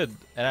really God. good,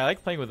 and I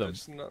like playing with I him.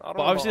 just I don't But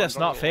know obviously about that's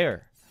not jungle.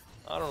 fair.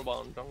 I don't know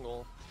about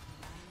jungle.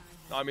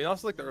 No, I mean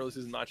that's like the early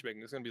season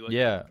matchmaking. It's gonna be like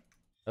Yeah,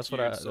 that's what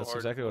I. huge, so That's hard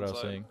exactly what I was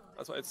inside. saying.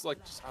 That's why it's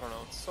like just I don't know.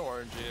 It's so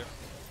RNG.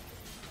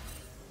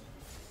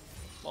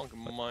 Monk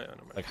my enemy.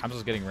 Like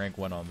Hamza's getting rank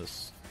 1 on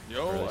this.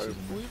 Yo, early I season.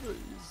 believe it.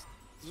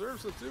 He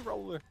deserves it too,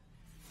 probably.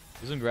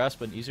 Isn't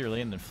Grasp an easier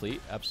lane than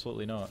Fleet?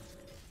 Absolutely not.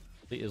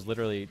 Fleet is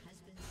literally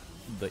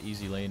the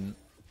easy lane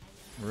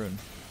rune.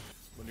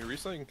 When you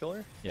reset, you can kill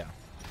her. Yeah.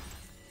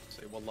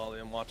 Say, well, Lolly,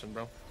 I'm watching,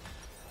 bro.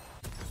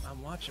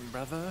 I'm watching,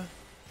 brother.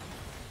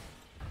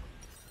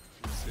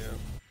 Let me see him.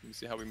 Let me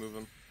see how we move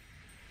him.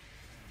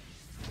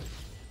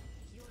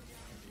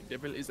 The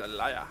devil is a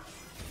liar.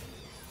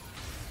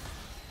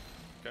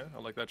 Okay, I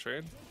like that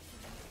trade.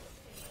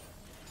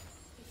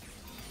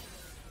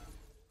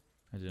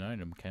 I denied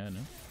him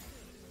cannon.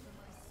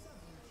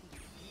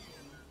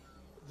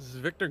 Is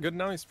Victor good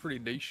now? He's pretty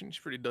decent. He's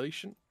pretty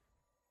decent.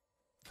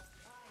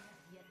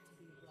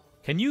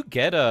 Can you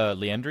get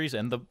Leandries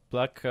and the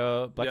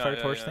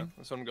Blackfire Torch yeah. thing?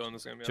 That's what I'm going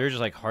this game. Yeah, So you're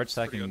just like hard pretty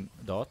stacking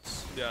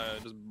dots? yeah,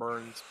 it just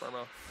burns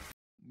Perma.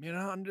 Me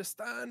not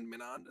understand. Me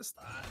not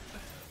understand.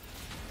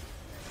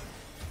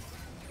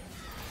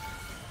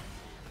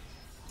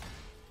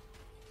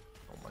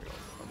 Oh my god,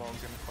 my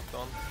bomb's getting fucked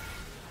on.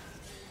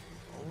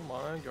 Oh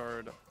my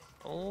god.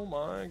 Oh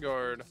my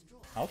god.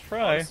 I'll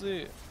try.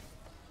 Honestly,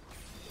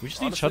 We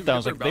just need honestly, we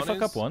shutdowns. get Like their they fuck up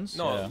bounties- once.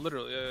 No, Yeah.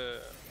 literally, yeah.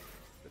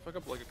 They fuck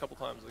up like a couple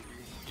times. Like you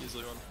can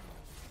easily win.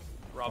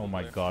 Oh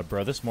my Probably. god,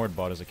 bro! This Mord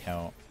bought his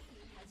account.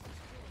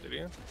 Did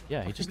he?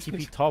 Yeah, he just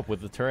TP top with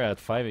the turret at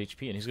 5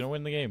 HP, and he's gonna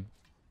win the game.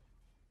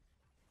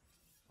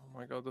 Oh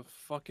my god, the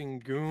fucking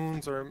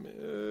goons are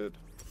mid.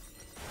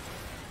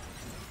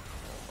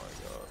 Oh my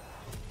god.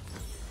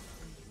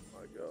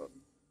 Oh my god.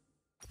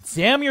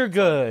 Damn, you're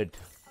good.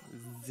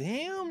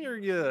 Damn,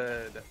 you're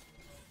good.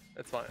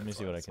 It's fine. Let me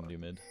see what I can do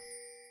mid.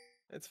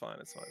 It's fine.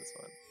 It's fine. It's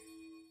fine.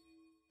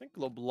 I think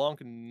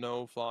LeBlanc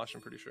no flash.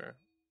 I'm pretty sure.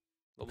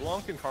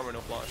 LeBlanc and Karma no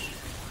flash.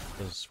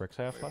 Does Rex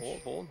have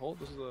Wait, flash? hold.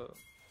 This is a.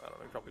 I don't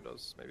know. He probably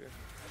does. Maybe.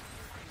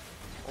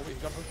 Oh wait,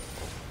 he got him.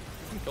 Oh,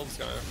 he can kill this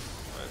guy.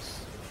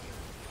 Nice.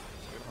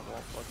 We don't have a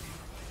wall.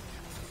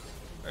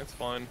 Fuck. It's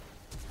fine.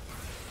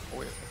 Oh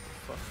wait.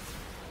 Fuck.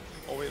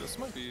 Oh wait, this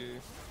might be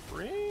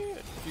free.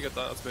 If you get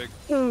that, that's big.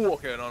 Ooh.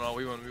 Okay. No.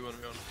 We won. We won.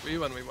 We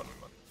Well,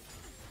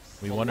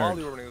 won while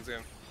we Nerd. were winning this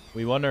game.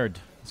 We won Nerd.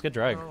 Let's get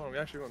drag. No, we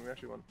actually won.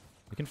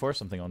 We can force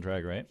something on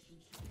drag, right?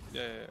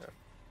 Yeah.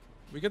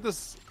 We get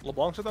this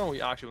LeBlanc shutdown,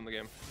 we actually win the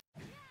game.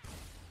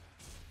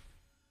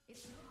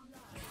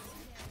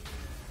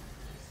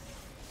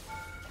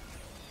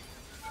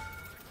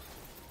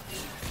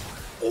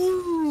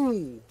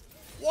 Ooh!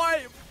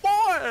 Why,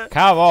 boy?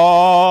 Come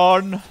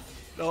on!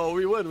 No,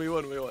 we win.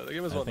 The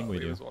game is I won. think though. we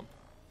The game do. is won.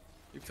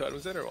 You've cut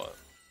him in or what?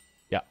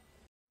 Yeah.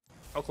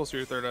 How close are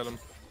your third item?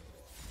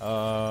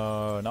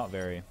 Not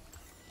very.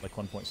 Like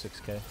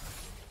 1.6k.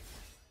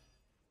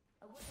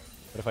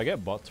 But if I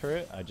get bot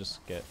turret, I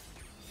just get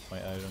my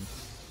item.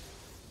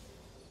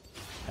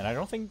 And I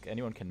don't think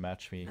anyone can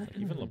match me. Like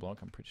even LeBlanc,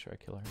 I'm pretty sure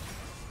I kill her.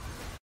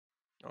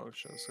 Oh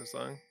shit, this guy's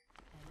dying.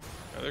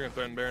 Yeah, they're gonna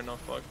threaten Baron now.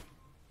 Fuck.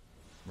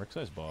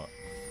 Rek'Sai's bot.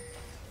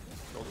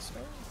 Kill this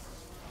guy.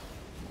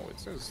 Oh wait,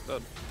 this guy's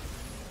dead.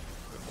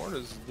 Wait, Mord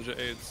is legit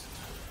AIDS.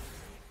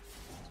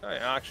 This guy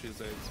actually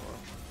is AIDS. Wow.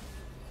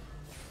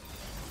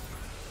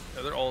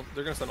 Yeah,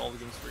 they're gonna send all the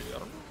goons free. I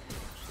don't know.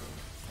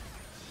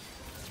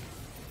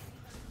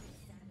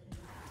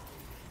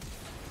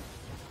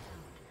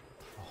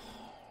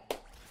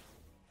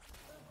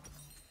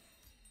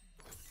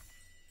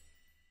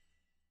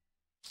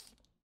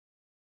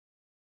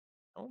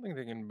 don't think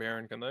they can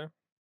Baron, can they?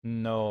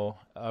 No.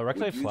 Would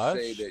Rectite you Flash,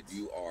 say that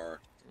you are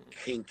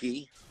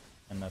kinky?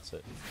 and that's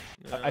it.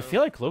 Yeah. I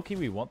feel like Loki,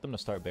 we want them to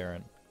start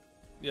Baron,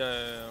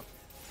 Yeah.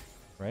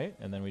 right?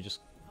 And then we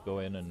just go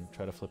in and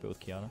try to flip it with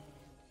Kiana.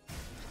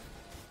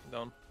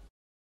 Down.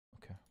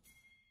 Okay.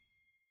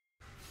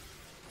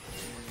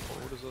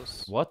 What is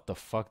this? What the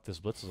fuck? This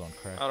Blitz is on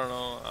crack. I don't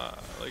know.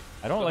 Like.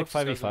 I don't the like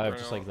hooks guys 5v5 bring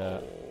just out- like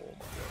that. Oh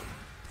my god.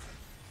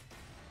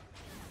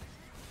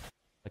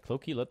 Like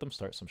Loki, let them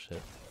start some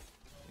shit.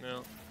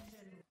 Yeah.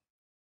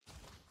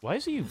 Why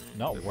is he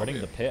not They warding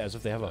the probably- pit as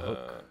if they have a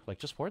hook? Like,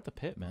 just ward the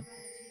pit, man.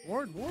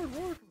 Ward.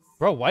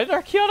 Bro, why did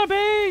our Kiana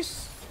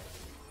base?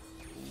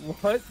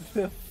 What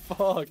the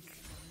fuck?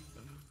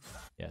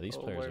 Yeah, these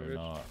Oh players my are gosh.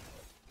 not.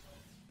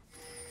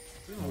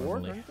 Do we have ward or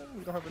Normally. anything?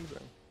 We don't have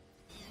anything.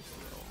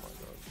 Oh my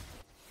god.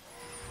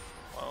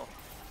 Wow.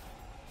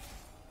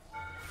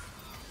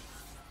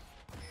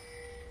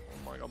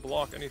 Oh my god,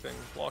 block anything.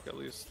 Block at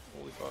least.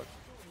 Holy fuck.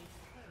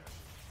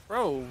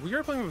 Bro, we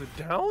are playing with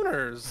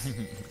downers.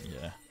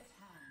 Yeah.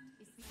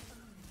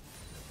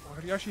 Why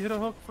did you actually hit a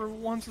hook for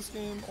once this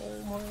game? Oh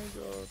my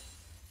god.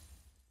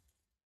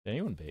 Did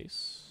anyone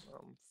base?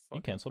 Can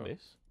you cancel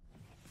base?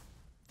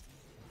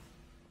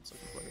 It's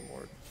like we're playing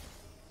ward.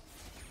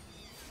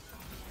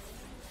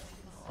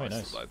 Oh, I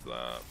nice. slide to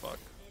that. Fuck.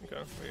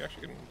 Okay, we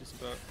actually getting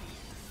decent bet.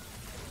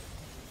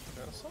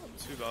 Yeah, it's not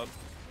too bad.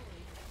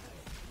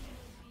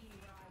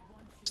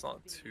 It's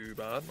not too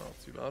bad. Not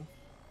too bad.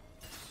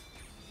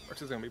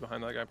 Rex is gonna be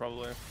behind that guy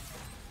probably.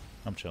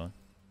 I'm chilling.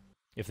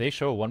 If they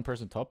show one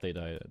person top, they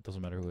die. It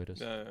doesn't matter who it is.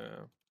 Yeah.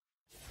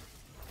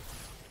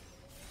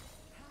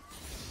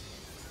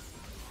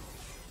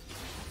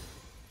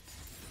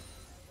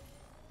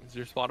 Is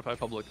your Spotify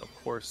public? Of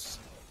course.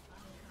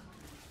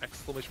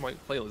 Exclamation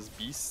point playlist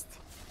beast.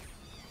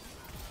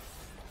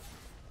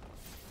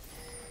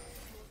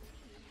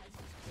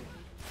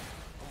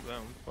 Calm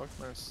down. Fuck,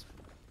 nice.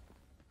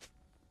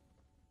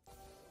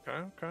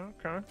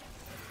 Okay.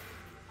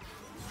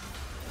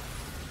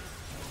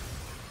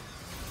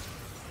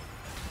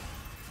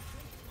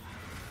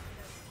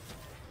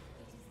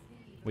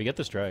 We get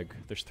this drag.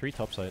 There's 3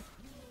 top side.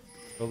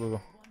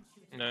 Go.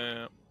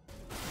 Yeah.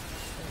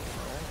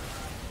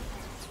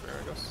 It's fair,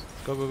 I guess.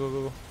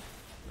 Go.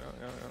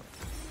 Yeah.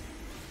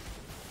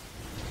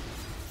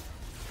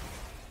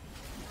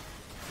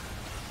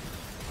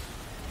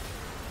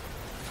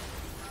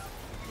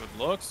 Good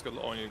looks. Good.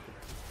 Oh, you. Nice.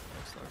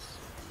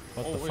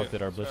 What Oh, the wait. fuck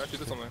did our Blitz Actually,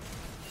 did just do? something.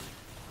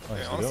 Oh,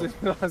 Okay, yes, honestly, we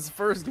go. that's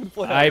first good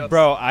play. I guess.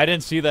 Bro, I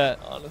didn't see that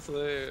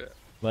Honestly.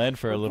 land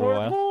for a little Board,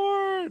 while.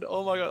 board!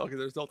 Oh my god. Okay,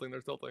 there's tilting.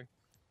 The tilt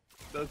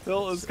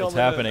is It's coming.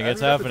 happening, In.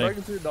 it's Everybody happening.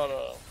 have the Dragon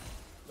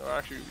Tooth? No,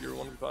 actually, you're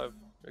 1v5.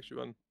 Makes you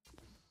win.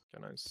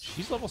 Okay, nice.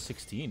 She's level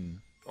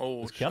 16.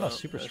 Oh, This Kiana's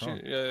shit. super Yeah, strong.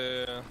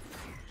 Yeah.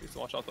 She needs to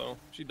watch out though.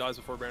 She dies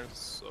before Baron. It's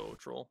so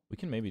troll. We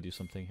can maybe do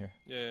something here.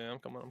 Yeah, I'm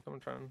coming.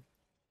 Trying.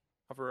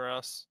 Cover her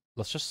ass.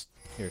 Let's just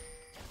here.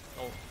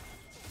 Oh,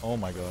 Oh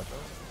my god.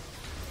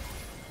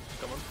 she's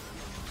coming.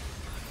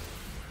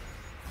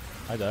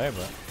 I die, but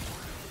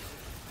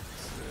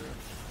Let's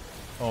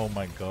see. oh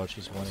my god,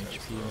 she's 1 Nice, HP,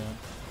 nice, man.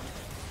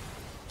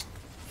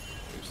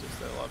 Maybe she'll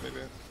stay alive,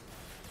 maybe.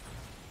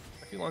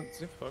 I feel like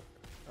zip hook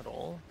at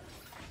all.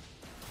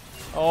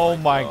 Oh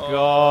my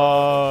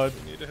god.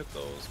 We need to hit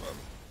those, man.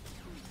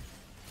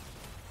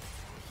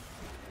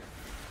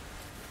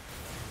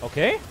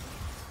 Okay.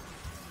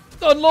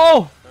 Done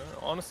low.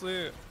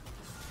 Honestly. Oh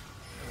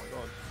my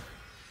god.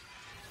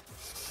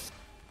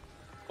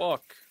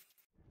 Fuck.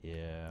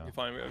 Yeah. You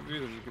find we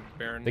either could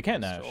Baron. They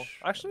can't still. Nash.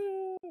 Actually,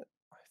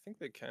 I think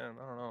they can.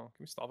 I don't know.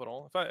 Can we stop it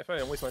all? If I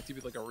didn't waste my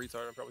TV like a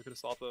retard, I probably could have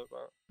stopped it.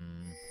 But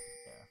Mm.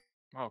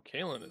 wow,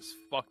 Kaylin is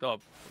fucked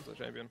up as a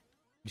champion.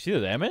 You see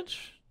the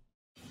damage?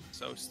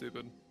 So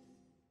stupid.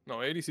 No,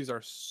 ADCs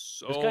are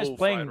so This guy's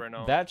playing fried right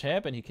now. that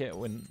champ and he can't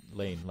win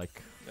lane.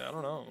 Like, Yeah, I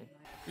don't know.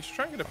 We should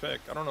try and get a pick.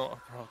 I don't know.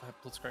 Bro,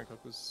 that Blitzcrank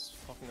hook was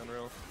fucking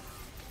unreal.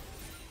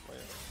 Oh, yeah.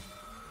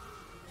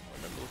 I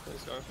remember looking at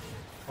this guy.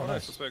 Oh, Oh,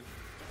 nice. This big.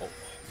 Oh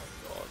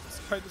my god. This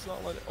guy does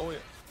not let it. Oh, wait.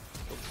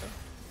 Kill this guy.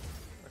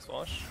 Nice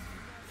flash.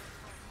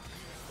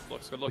 Good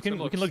looks. we Good can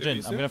looks. look If Jin.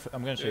 you I'm see-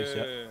 gonna chase.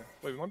 Yeah.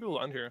 Wait, we might be able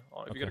to end here.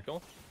 Oh, if you get a Okay.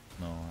 kill.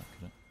 No, I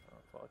couldn't. Oh,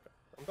 fuck.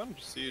 I'm done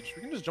with siege.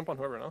 We can just jump on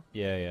whoever now.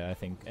 Yeah. I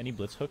think any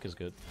blitz hook is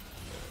good.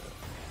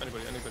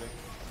 Anybody. Okay,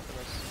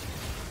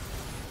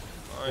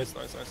 nice.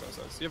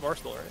 Nice. You have R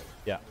still, right?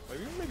 Yeah.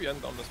 Maybe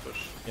end on this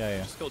push. Yeah.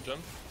 Just kill Jin.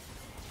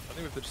 I think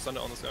we have to just send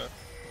it on this guy.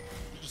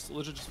 Just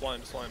legit just fly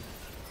him.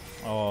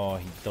 Oh,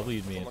 he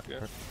W'd me. Unlucky. I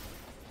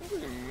think we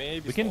can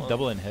maybe We can still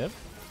double end. inhib.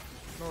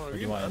 No, do we you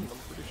can want end, end?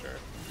 I'm pretty sure.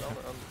 Down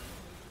or end.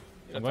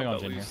 Yeah, I'm going top on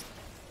at Jin here. least.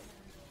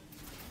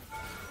 Oh,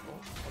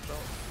 watch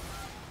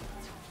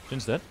out.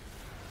 Jin's dead.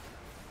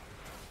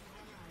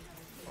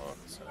 Oh,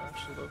 it's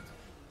actually lived.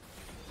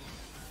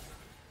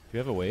 Do you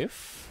have a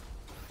wave?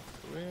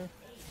 Do we?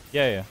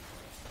 Yeah.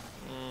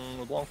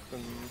 LeBlanc can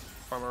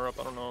farm her up,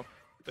 I don't know.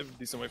 They have a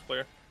decent wave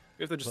player.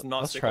 We have to just not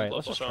Let's stay try.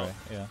 pumped Let's up, just watch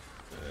try. out. Yeah.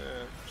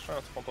 Yeah, just try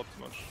not to pump up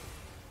too much.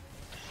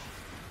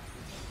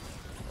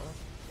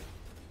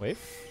 Wave.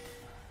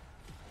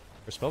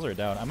 Her spells are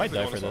down. I might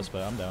die for this,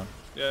 but I'm down.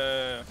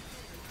 Yeah.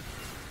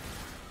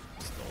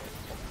 Still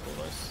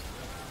nice.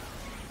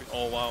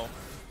 Oh wow.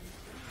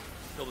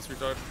 Kill this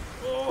retard.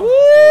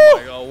 Oh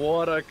my god,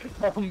 what a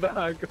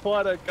comeback.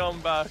 What a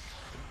comeback.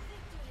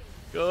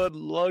 Good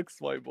looks,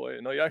 white boy.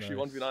 No, you actually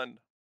Nice. 1v9.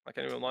 I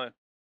can't even lie.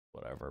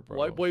 Whatever, bro.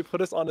 White boy put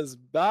us on his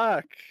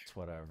back. It's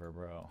whatever,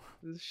 bro.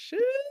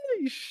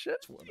 Sheesh.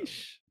 Whatever.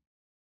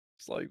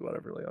 It's like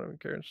whatever, like I don't even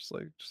care. It's just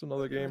like just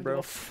another game,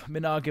 bro. Me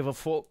not give a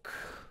fuck.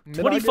 Me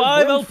not give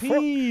 25 one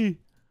LP.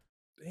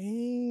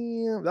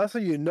 Damn, that's how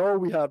you know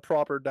we had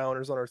proper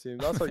downers on our team.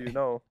 That's how you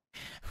know.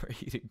 We're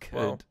eating good.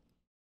 Wow.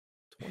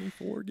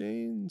 24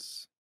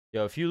 games.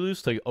 Yo, if you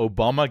lose to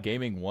Obama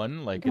Gaming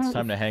 1, like, it's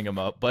time to hang him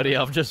up, buddy.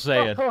 I'm just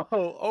saying. But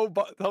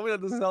tell me that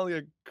doesn't sound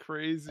like a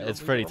crazy. It's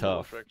Rumble pretty Rumble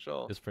tough. Trick,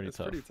 chill. It's pretty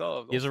tough. Pretty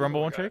tough. He has a Don't Rumble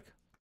feel 1 like trick?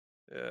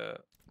 Yeah.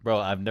 Bro,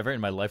 I've never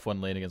in my life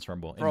won lane against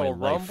Rumble. In Bro,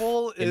 my life.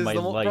 Rumble In is my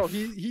the most. Bro, life.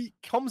 he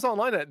comes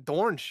online at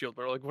Dorn Shield,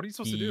 bro. Like, what are you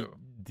supposed to do?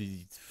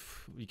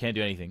 You can't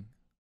do anything.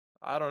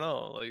 I don't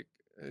know. Like,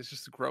 it's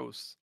just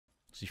gross.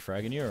 Is he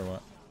fragging you or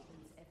what?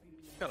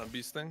 Kind of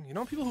beast thing. You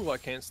know people who I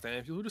can't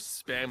stand? People who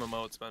just spam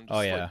emotes, man. Just, Oh,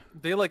 yeah. Like,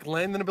 they like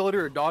land an ability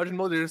or dodge an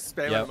emote, they just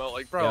spam Yep. an emote.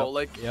 Like, bro,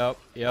 like, Yep.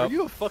 are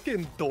you a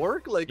fucking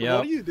dork? Like, Yep.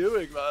 what are you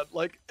doing, man?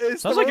 Like,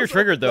 it's Sounds the like you're most-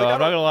 triggered, though. like, I'm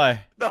not gonna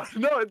lie.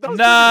 No, it doesn't.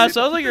 Nah,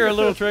 sounds like you're a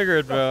little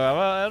triggered, bro.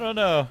 I don't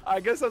know.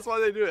 I guess that's why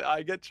they do it.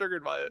 I get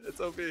triggered by it.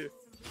 It's OP.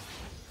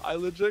 I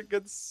legit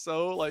get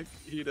so like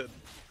heated.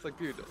 It's like,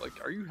 dude,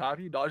 like, are you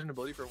happy dodging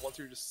ability for once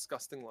your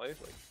disgusting life?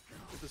 Like,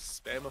 you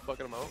just spam a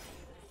fucking emote.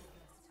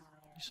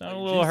 You sound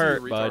Like, a little GZ,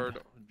 hurt, retard.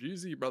 bud.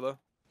 GZ, brother.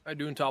 How you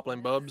doing, top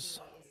lane bubs?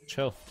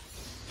 Chill.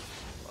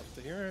 Love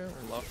to hear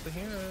it. Love to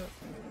hear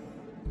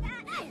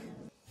it.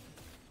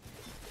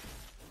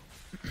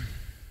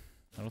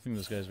 I don't think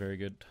this guy's very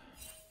good.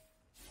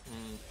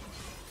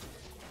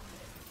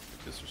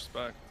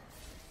 Disrespect.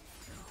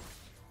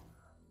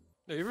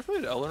 Yeah, you ever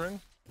played Elden Ring?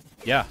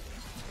 Yeah,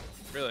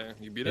 Really?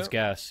 You beat it's it?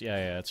 gas.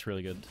 Yeah, it's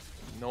really good.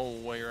 No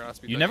way your ass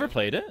beat You that never game.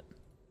 played it?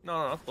 No,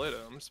 I've played it.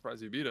 I'm just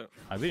surprised you beat it.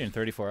 I beat it in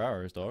 34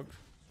 hours, dog.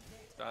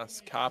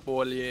 That's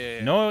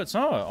capolier. No, it's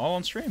not. All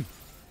on stream.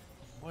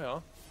 Oh, yeah.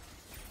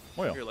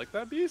 Well, You're like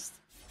that beast?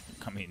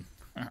 I mean,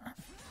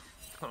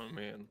 Oh,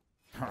 man.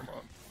 Come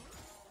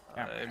on.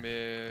 I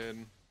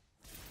mean...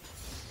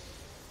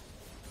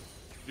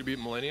 Did you beat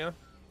Millennia?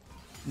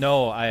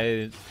 no,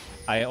 I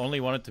only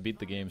wanted to beat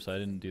the game, so I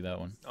didn't do that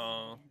one.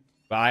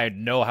 But I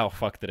know how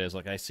fucked it is.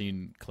 Like, I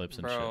seen clips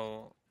and shit.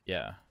 Bro,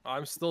 Yeah.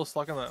 I'm still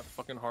stuck on that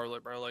fucking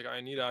harlot, bro. Like,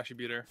 I need to actually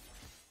beat her.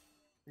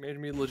 It made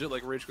me legit,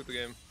 like, rage quit the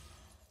game.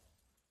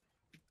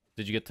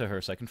 Did you get to her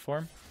second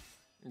form?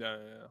 Yeah.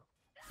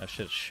 That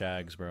shit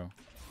shags, bro.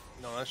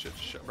 No, that shit,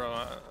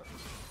 bro.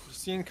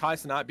 Just seeing Kai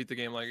not beat the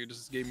game, like, it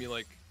just gave me,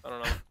 like, I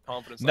don't know,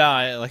 confidence.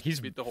 Nah, like he's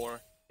beat the whore.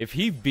 if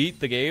he beat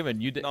the game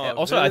and you did. No,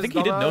 Also, I Viz think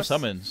he did no dumbass.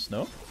 summons.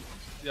 No,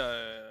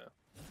 Yeah.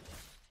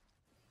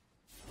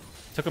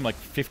 took him like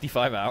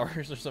 55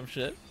 hours or some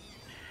shit.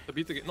 To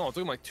beat the game. No, it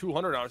took him like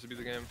 200 hours to beat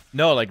the game.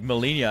 No, like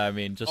Melina. I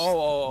mean, just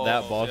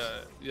that boss.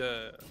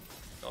 Yeah.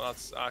 No,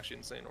 that's actually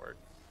insane work.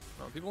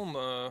 No, people in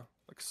the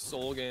like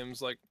soul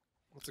games, like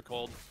what's it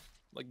called?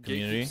 Like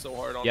Community? gatekeep so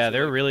hard. Yeah, honestly,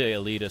 they're like, really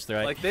elitist.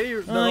 They're like, they.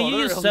 oh, No, you they're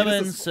use elitist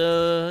summons, as-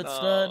 so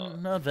it's No.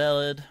 not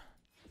valid.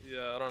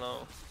 Yeah, I don't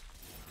know.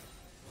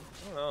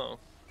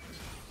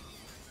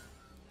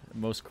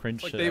 Most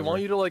cringe Like shit they ever.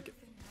 want you to like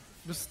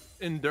just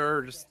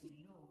endure just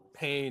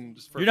pain.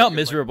 Just for You're not fucking,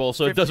 like, miserable,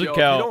 so it 50 doesn't yo,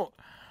 count.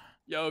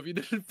 If you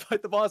didn't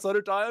fight the boss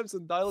 100 times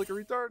and die like a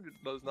retard, it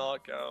does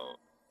not count.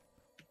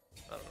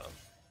 I don't know.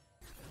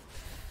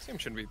 This game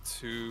shouldn't be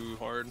too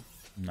hard.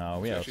 No,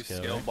 we Should have actually scale.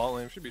 scale Right? bot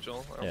lane. Should be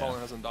chill. Our Yeah. bot lane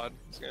hasn't died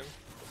this game.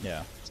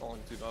 Yeah, It's not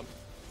looking too bad.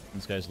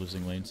 this guy's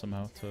losing lane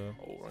somehow. To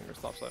Oh, we're gonna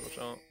stop side. Watch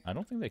out. I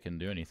don't think they can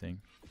do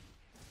anything.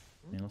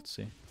 Yeah, let's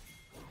see.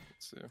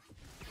 Let's see.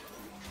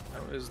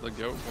 How is the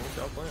goat going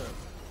to outplay it?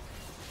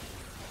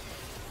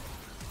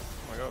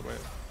 Oh my god, wait.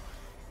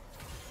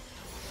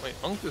 Wait,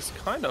 Unk is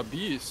kinda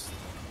beast.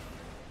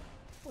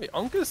 Wait,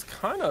 Unk is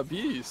kinda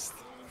beast.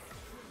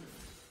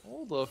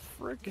 Hold a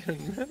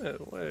freaking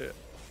minute, wait.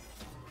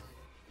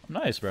 I'm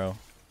nice, bro.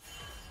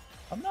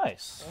 I'm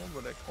nice. Hold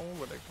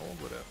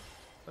with it.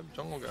 That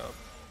jungle gap.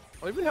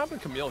 What even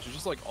happened to Camille? She's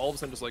just like all of a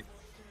sudden just like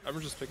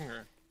everyone's just picking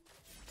her.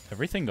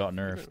 Everything got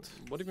nerfed,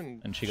 What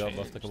even and she got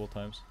buffed a changed? couple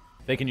times.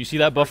 Hey, can you see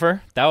that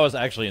buffer? That was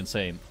actually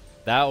insane.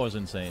 That was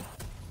insane.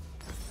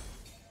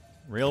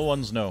 Real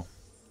ones, no.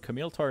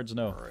 Camille Tards,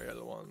 no. Alright,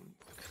 other one.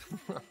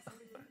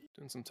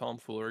 Doing some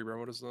tomfoolery, bro.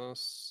 What is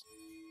this?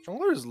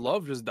 Junglers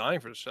love just dying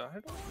for the shot. I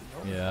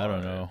don't know. Yeah, I don't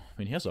why. know. I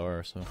mean, he has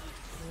R, so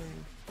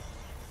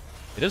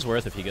it is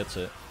worth if he gets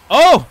it.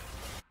 Oh!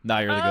 Nah,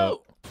 you're the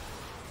goat.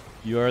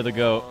 You are the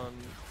goat.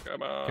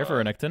 Come on. Care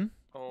for Renekton.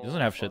 Oh, He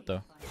doesn't have fuck. shit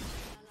though.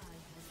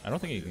 I don't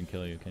think he can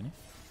kill you, can he?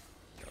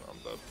 Yeah, I'm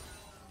dead.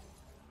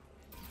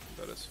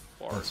 That is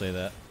far. Don't say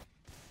that.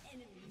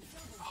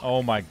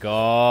 Oh my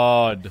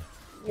god.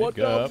 What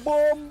Big up. the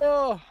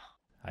bomba?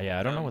 Yeah,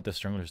 I don't know what this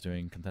jungler's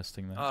doing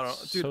contesting that. I don't know.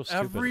 It's Dude, so stupid.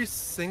 every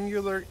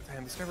singular...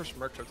 Damn, this guy versus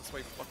Merchant. That's why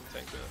he fucking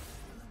tanked it.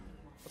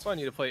 That's why I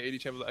need to play 80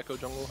 champ with Echo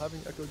Jungle. Having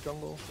Echo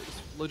Jungle, they just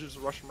legit just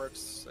rush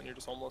mercs and you're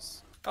just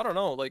homeless. I don't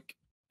know, like,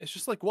 it's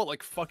just like, what,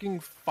 like fucking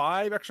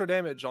 5 extra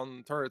damage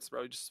on turrets,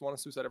 bro. You just want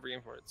to suicide every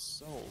game for it. It's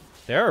so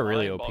They are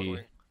really OP.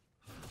 mind-boggling.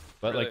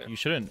 But Really. like, you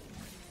shouldn't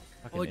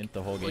fucking Like, int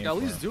the whole game. like at for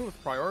least them. do it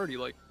with priority.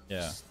 Like, Yeah,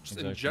 just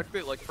exactly. inject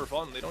it like for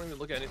fun. They don't even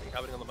look at anything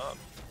happening on the map.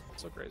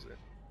 It's so crazy.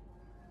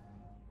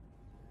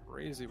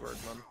 Crazy work,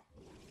 man.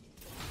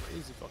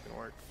 Crazy fucking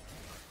work.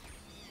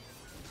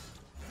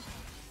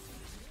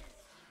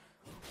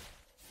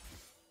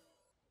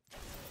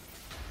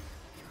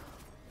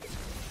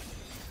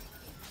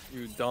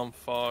 You dumb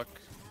fuck.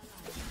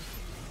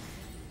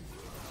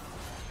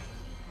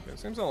 Okay,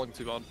 this game's not looking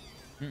too bad.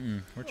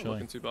 We're Not chilling.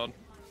 looking too bad.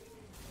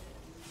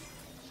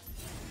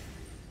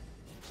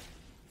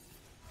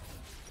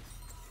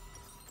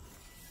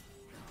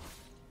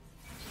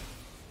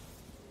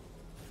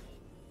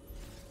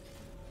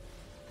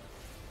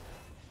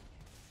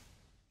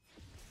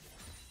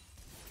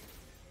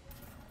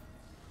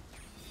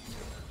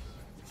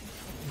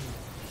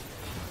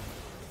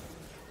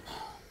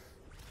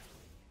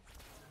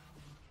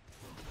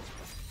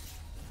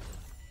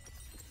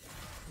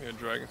 Yeah,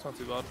 Dragon's not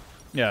too bad.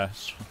 Yeah.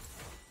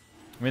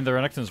 I mean, the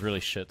Renekton's really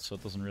shit, so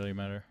it doesn't really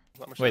matter.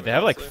 Not much Wait, damage, they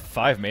have like honestly.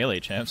 5 melee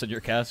champs in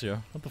your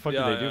Casio. What the fuck do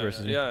they do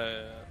versus you?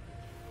 Yeah.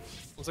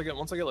 Once I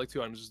get like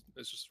 2 items,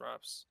 it's just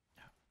wraps.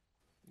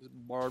 Just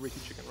barbecue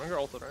chicken. Rengar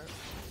ulted,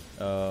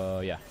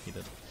 right? Yeah, he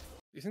did. Do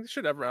you think they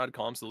should ever add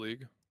comms to the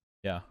league?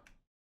 Yeah.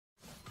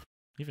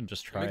 Even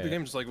just try Make the it.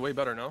 game just like way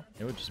better, no?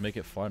 It would just make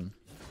it fun.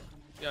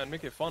 Yeah, and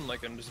make it fun,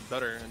 like, and just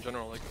better in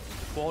general. Like,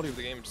 the quality of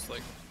the game just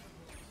like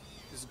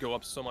just go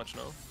up so much,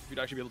 no? You'd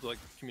actually be able to like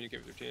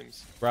communicate with your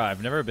teams. Bro,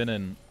 I've never been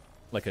in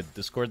like a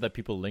Discord that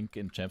people link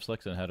in champ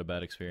select and had a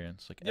bad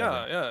experience. Like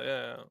Yeah, ever.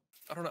 yeah.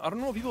 I don't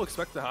know what people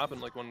expect to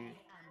happen. Like when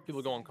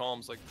people go on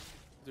comms, like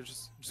they're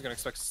just gonna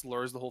expect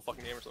slurs the whole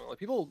fucking game or something. Like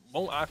people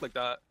won't act like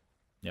that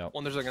Yeah.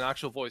 when there's like an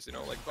actual voice, you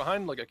know, like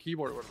behind like a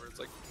keyboard or whatever. It's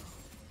like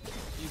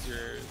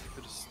easier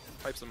to just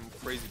type some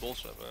crazy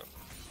bullshit. But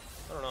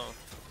I don't know.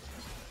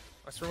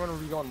 I swear whenever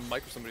we go on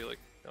mic with somebody, like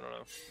I don't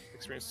know,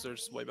 experiences are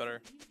just way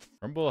better.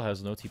 Rumble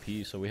has no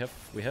TP, so we have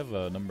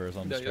numbers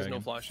on Yeah, this he has dragon. no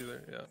flash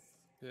either.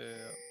 Yeah.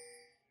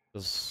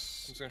 Does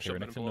just gonna okay, shove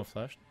it in Renekton below. no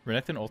flash?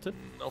 Renekton ulted?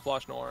 No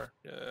flash, no R.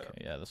 Yeah.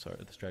 Okay, yeah, this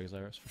dragon's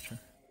Iris for sure.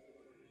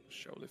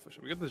 Surely for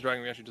sure. We get this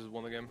dragon, we actually just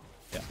won the game.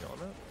 Yeah. You know, on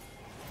that.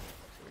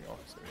 Getting off,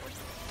 getting off.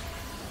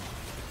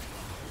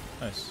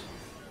 Nice.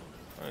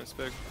 Alright, it's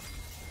big.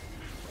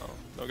 Oh,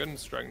 no, getting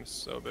this dragon is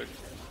so big.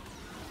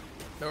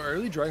 No,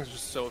 early dragons are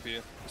just so OP.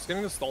 Just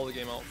getting to stall the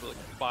game out for like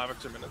 5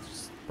 extra minutes.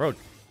 Just Bro,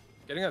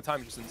 getting that time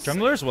is just insane.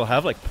 junglers will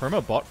have like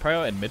perma bot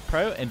prio and mid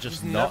prio and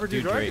just not never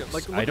do dragon. drakes.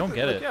 Like, look I at don't the-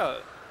 get like, it. Yeah,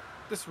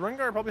 this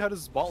Rengar probably had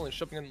his bot lane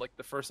shoving in like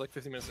the first like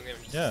 15 minutes of the game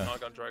and just Yeah.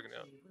 not got dragon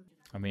yet.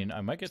 I mean,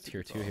 I might get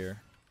tier 2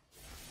 here.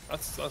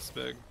 That's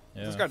big.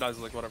 Yeah. This guy dies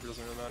like whatever,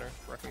 doesn't really matter.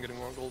 I reckon getting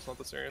more goals not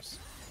that serious.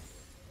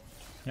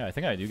 Yeah, I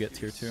think I do get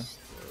tier 2.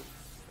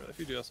 If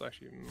you do, that's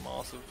actually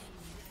massive.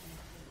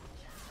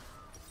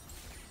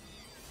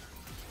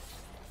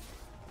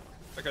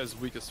 That guy's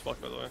weak as fuck,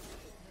 by the way.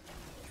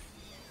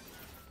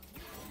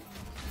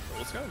 Oh,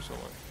 this guy just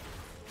went away.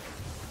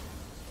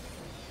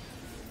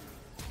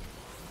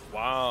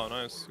 Wow,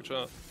 nice. Good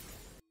shot.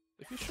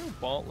 If you show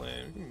bot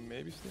lane, we can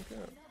maybe sneak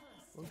out.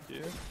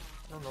 Okay.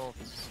 I don't know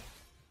if it's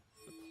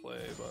the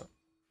play, but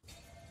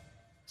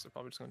they're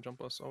probably just gonna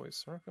jump us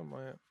always. Soraka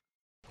might.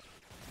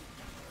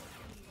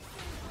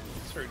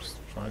 Sorry, just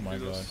try Oh and my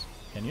do god. this.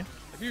 Can you?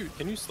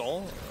 Can you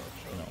stall?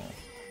 No. I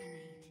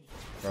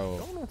Bro,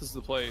 don't know if this is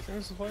the play. You think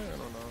this is the play? I don't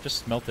know.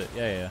 just melt it.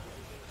 Yeah.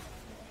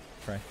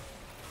 Try. I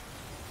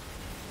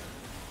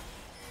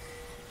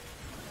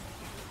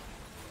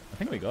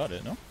think we got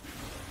it, no?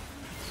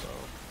 So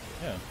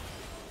Yeah.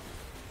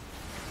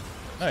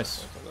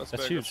 Nice. That's big,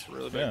 huge. That's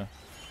really big. Yeah.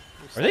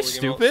 We Are stole they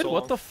the game out stupid? so What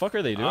long. the fuck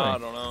are they doing? I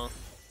don't know.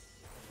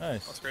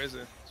 Nice. That's crazy.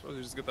 Suppose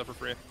we just get that for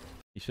free. You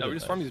Yeah, should we have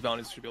just farm these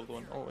bounties. Should be able to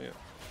win. Oh yeah.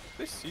 If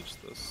they siege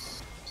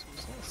this.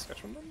 Is that a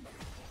sketch from them?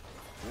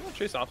 We want to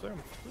chase off there.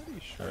 I'm pretty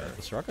sure.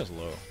 The Soraka's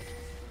low.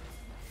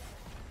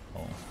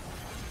 Oh.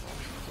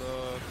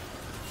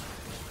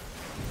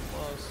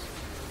 Plus.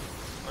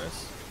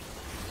 Nice.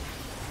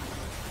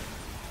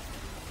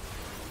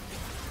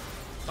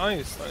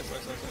 Nice.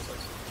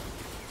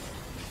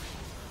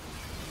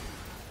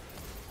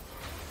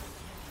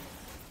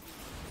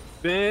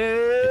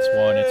 It's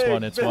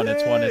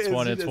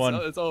one.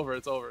 It's over.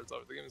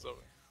 The game is over.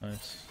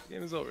 Nice. The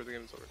game is over.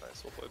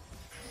 Nice. Well played.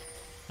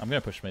 I'm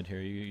gonna push mid here.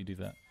 You do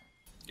that.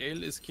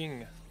 Scale is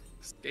king.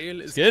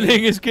 Scale is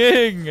Scaling is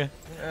king!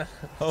 Yeah.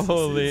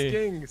 Holy.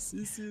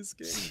 CC is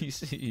king.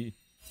 CC.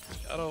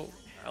 Shadow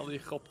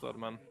helicopter,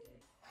 man.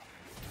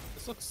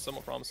 This looks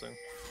somewhat promising.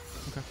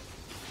 Okay.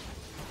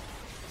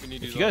 We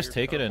need If to you guys use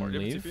take it our and do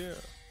you have leave,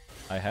 TP?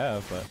 I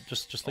have, but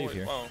just Oh, leave wait,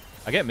 here. Wow.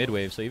 I get mid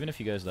wave, so even if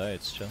you guys die,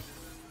 it's chill.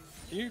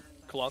 Can you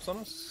collapse on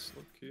us?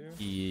 Okay.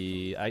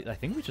 Yeah, I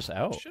think we just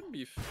out. Shouldn't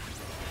be.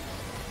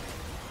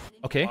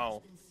 Okay.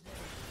 Wow.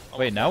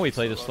 Wait, now we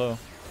play So this slow.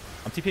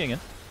 I'm TPing in.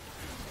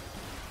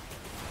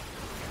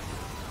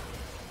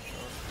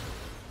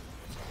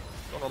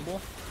 on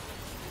Rumble.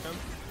 Okay.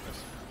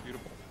 Nice.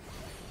 Beautiful.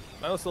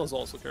 Nihilus is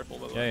also careful,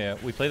 by the Yeah, way. yeah.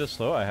 We play this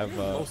slow. I have.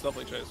 Most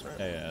definitely chase, right?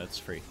 Yeah, yeah. It's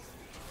free.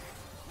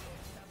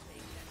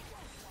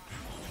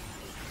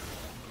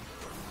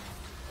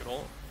 Good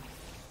ult.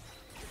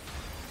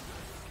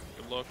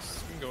 Good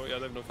looks. You can go. Yeah,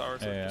 they have no tower,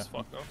 so Yeah, just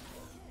yeah. fuck no.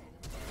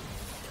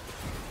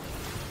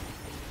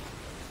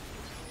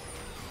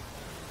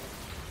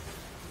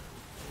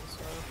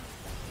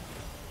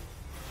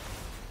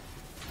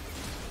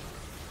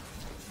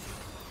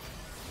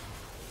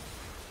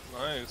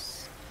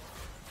 Nice.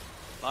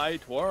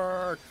 Light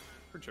work.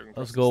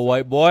 Let's go,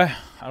 white boy.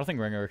 I don't think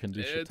Rengar can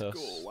do shit Let's to us.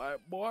 go, white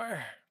boy.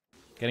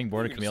 Getting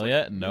bored of You can just, Camille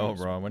like, yet? No, use-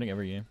 bro. I'm winning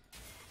every game.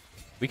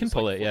 We can Just,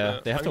 pull like, it, flip yeah.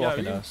 it. They have I to mean, walk yeah,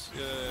 into you- us.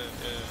 Yeah.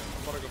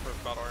 I want to go for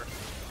a bad hour.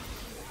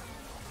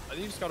 I think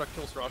you just gotta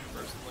kill Soraka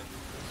first. And, like,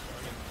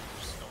 I mean,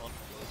 just go on.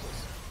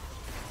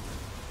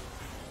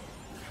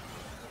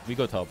 We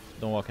go top.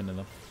 Don't walk into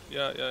them.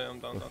 Yeah, yeah, I'm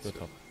down. Go, That's go good.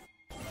 top.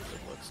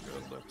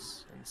 Good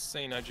looks.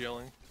 Insane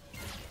IGLing.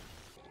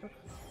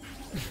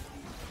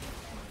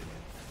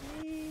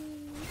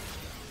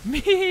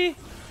 Me.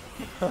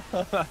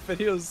 That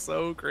video is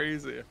so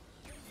crazy.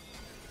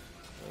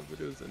 That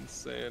video is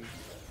insane.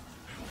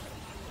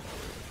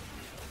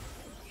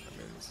 I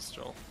mean, this is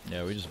chill.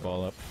 Yeah, we just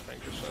ball up.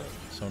 Thank you, shit.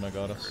 Sona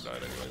got Never us.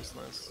 died anyways,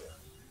 nice.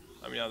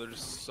 I mean, yeah, they're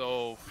just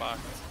so fucked.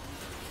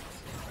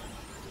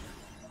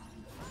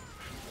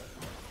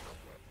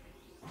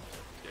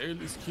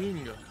 Gale is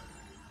king.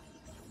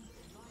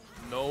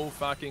 No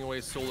fucking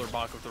away solar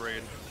back with the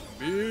raid.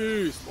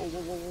 Beast! Whoa,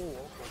 whoa, whoa, whoa,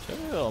 whoa.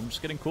 Chill, I'm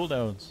just getting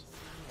cooldowns.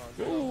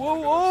 Whoa, Whoa, whoa,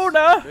 whoa,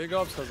 nah. Big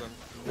ups, cousin.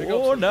 Big ups,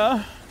 Oh, cousin. nah.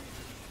 Alright,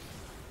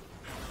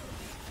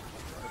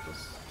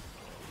 this-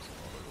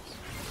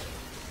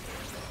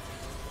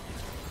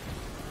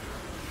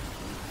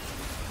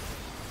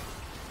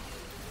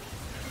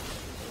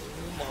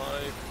 Oh my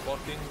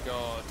fucking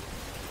god.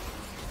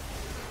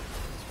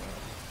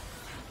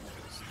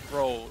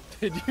 Bro,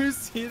 did you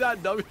see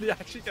that W? He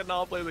actually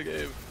cannot play the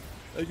game.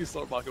 Thank you,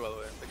 Solar Pocket, by the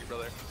way. Thank you,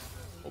 brother.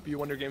 Hope you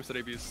won your games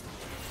today, Beast.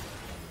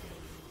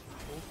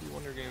 Hope you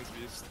won your games,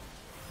 Beast.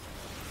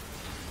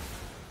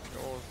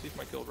 Oh, thief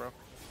my kill, bro.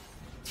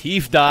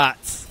 Teeth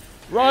dots.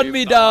 Run Teeth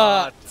me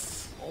dots.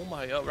 dots. Oh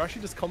my god, we're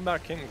actually just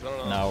comeback kings. I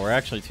don't know. No, we're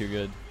actually too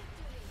good.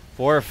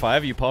 4 or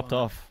 5, you popped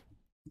off.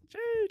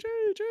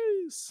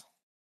 Jeez.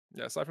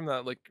 Yeah, aside from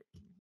that, like,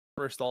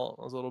 first ult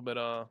was a little bit,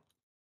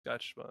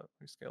 sketch, but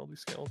we scaled.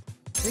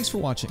 Thanks for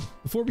watching.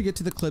 Before we get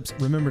to the clips,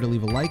 remember to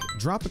leave a like,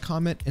 drop a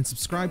comment, and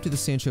subscribe to the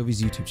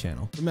Sanchovies YouTube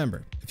channel.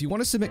 Remember, if you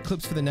want to submit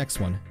clips for the next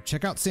one,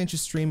 check out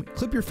Sancho's stream,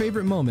 clip your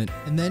favorite moment,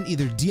 and then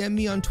either DM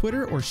me on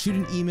Twitter or shoot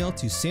an email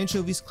to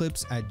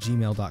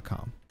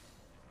sanchoviesclips@gmail.com.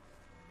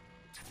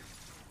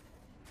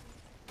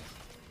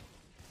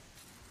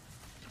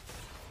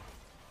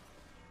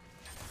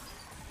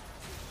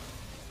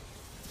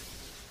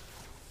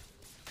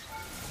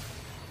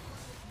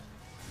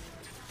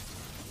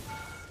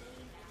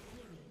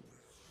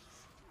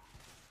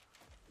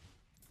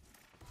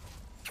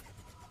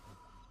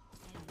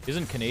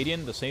 Isn't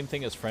Canadian the same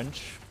thing as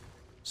French?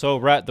 So,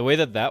 Rat, the way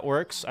that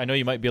works, I know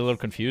you might be a little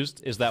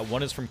confused, is that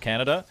one is from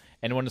Canada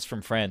and one is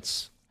from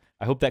France.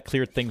 I hope that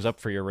cleared things up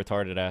for your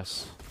retarded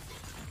ass.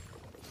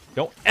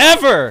 Don't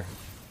ever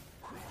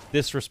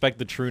disrespect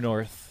the true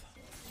north.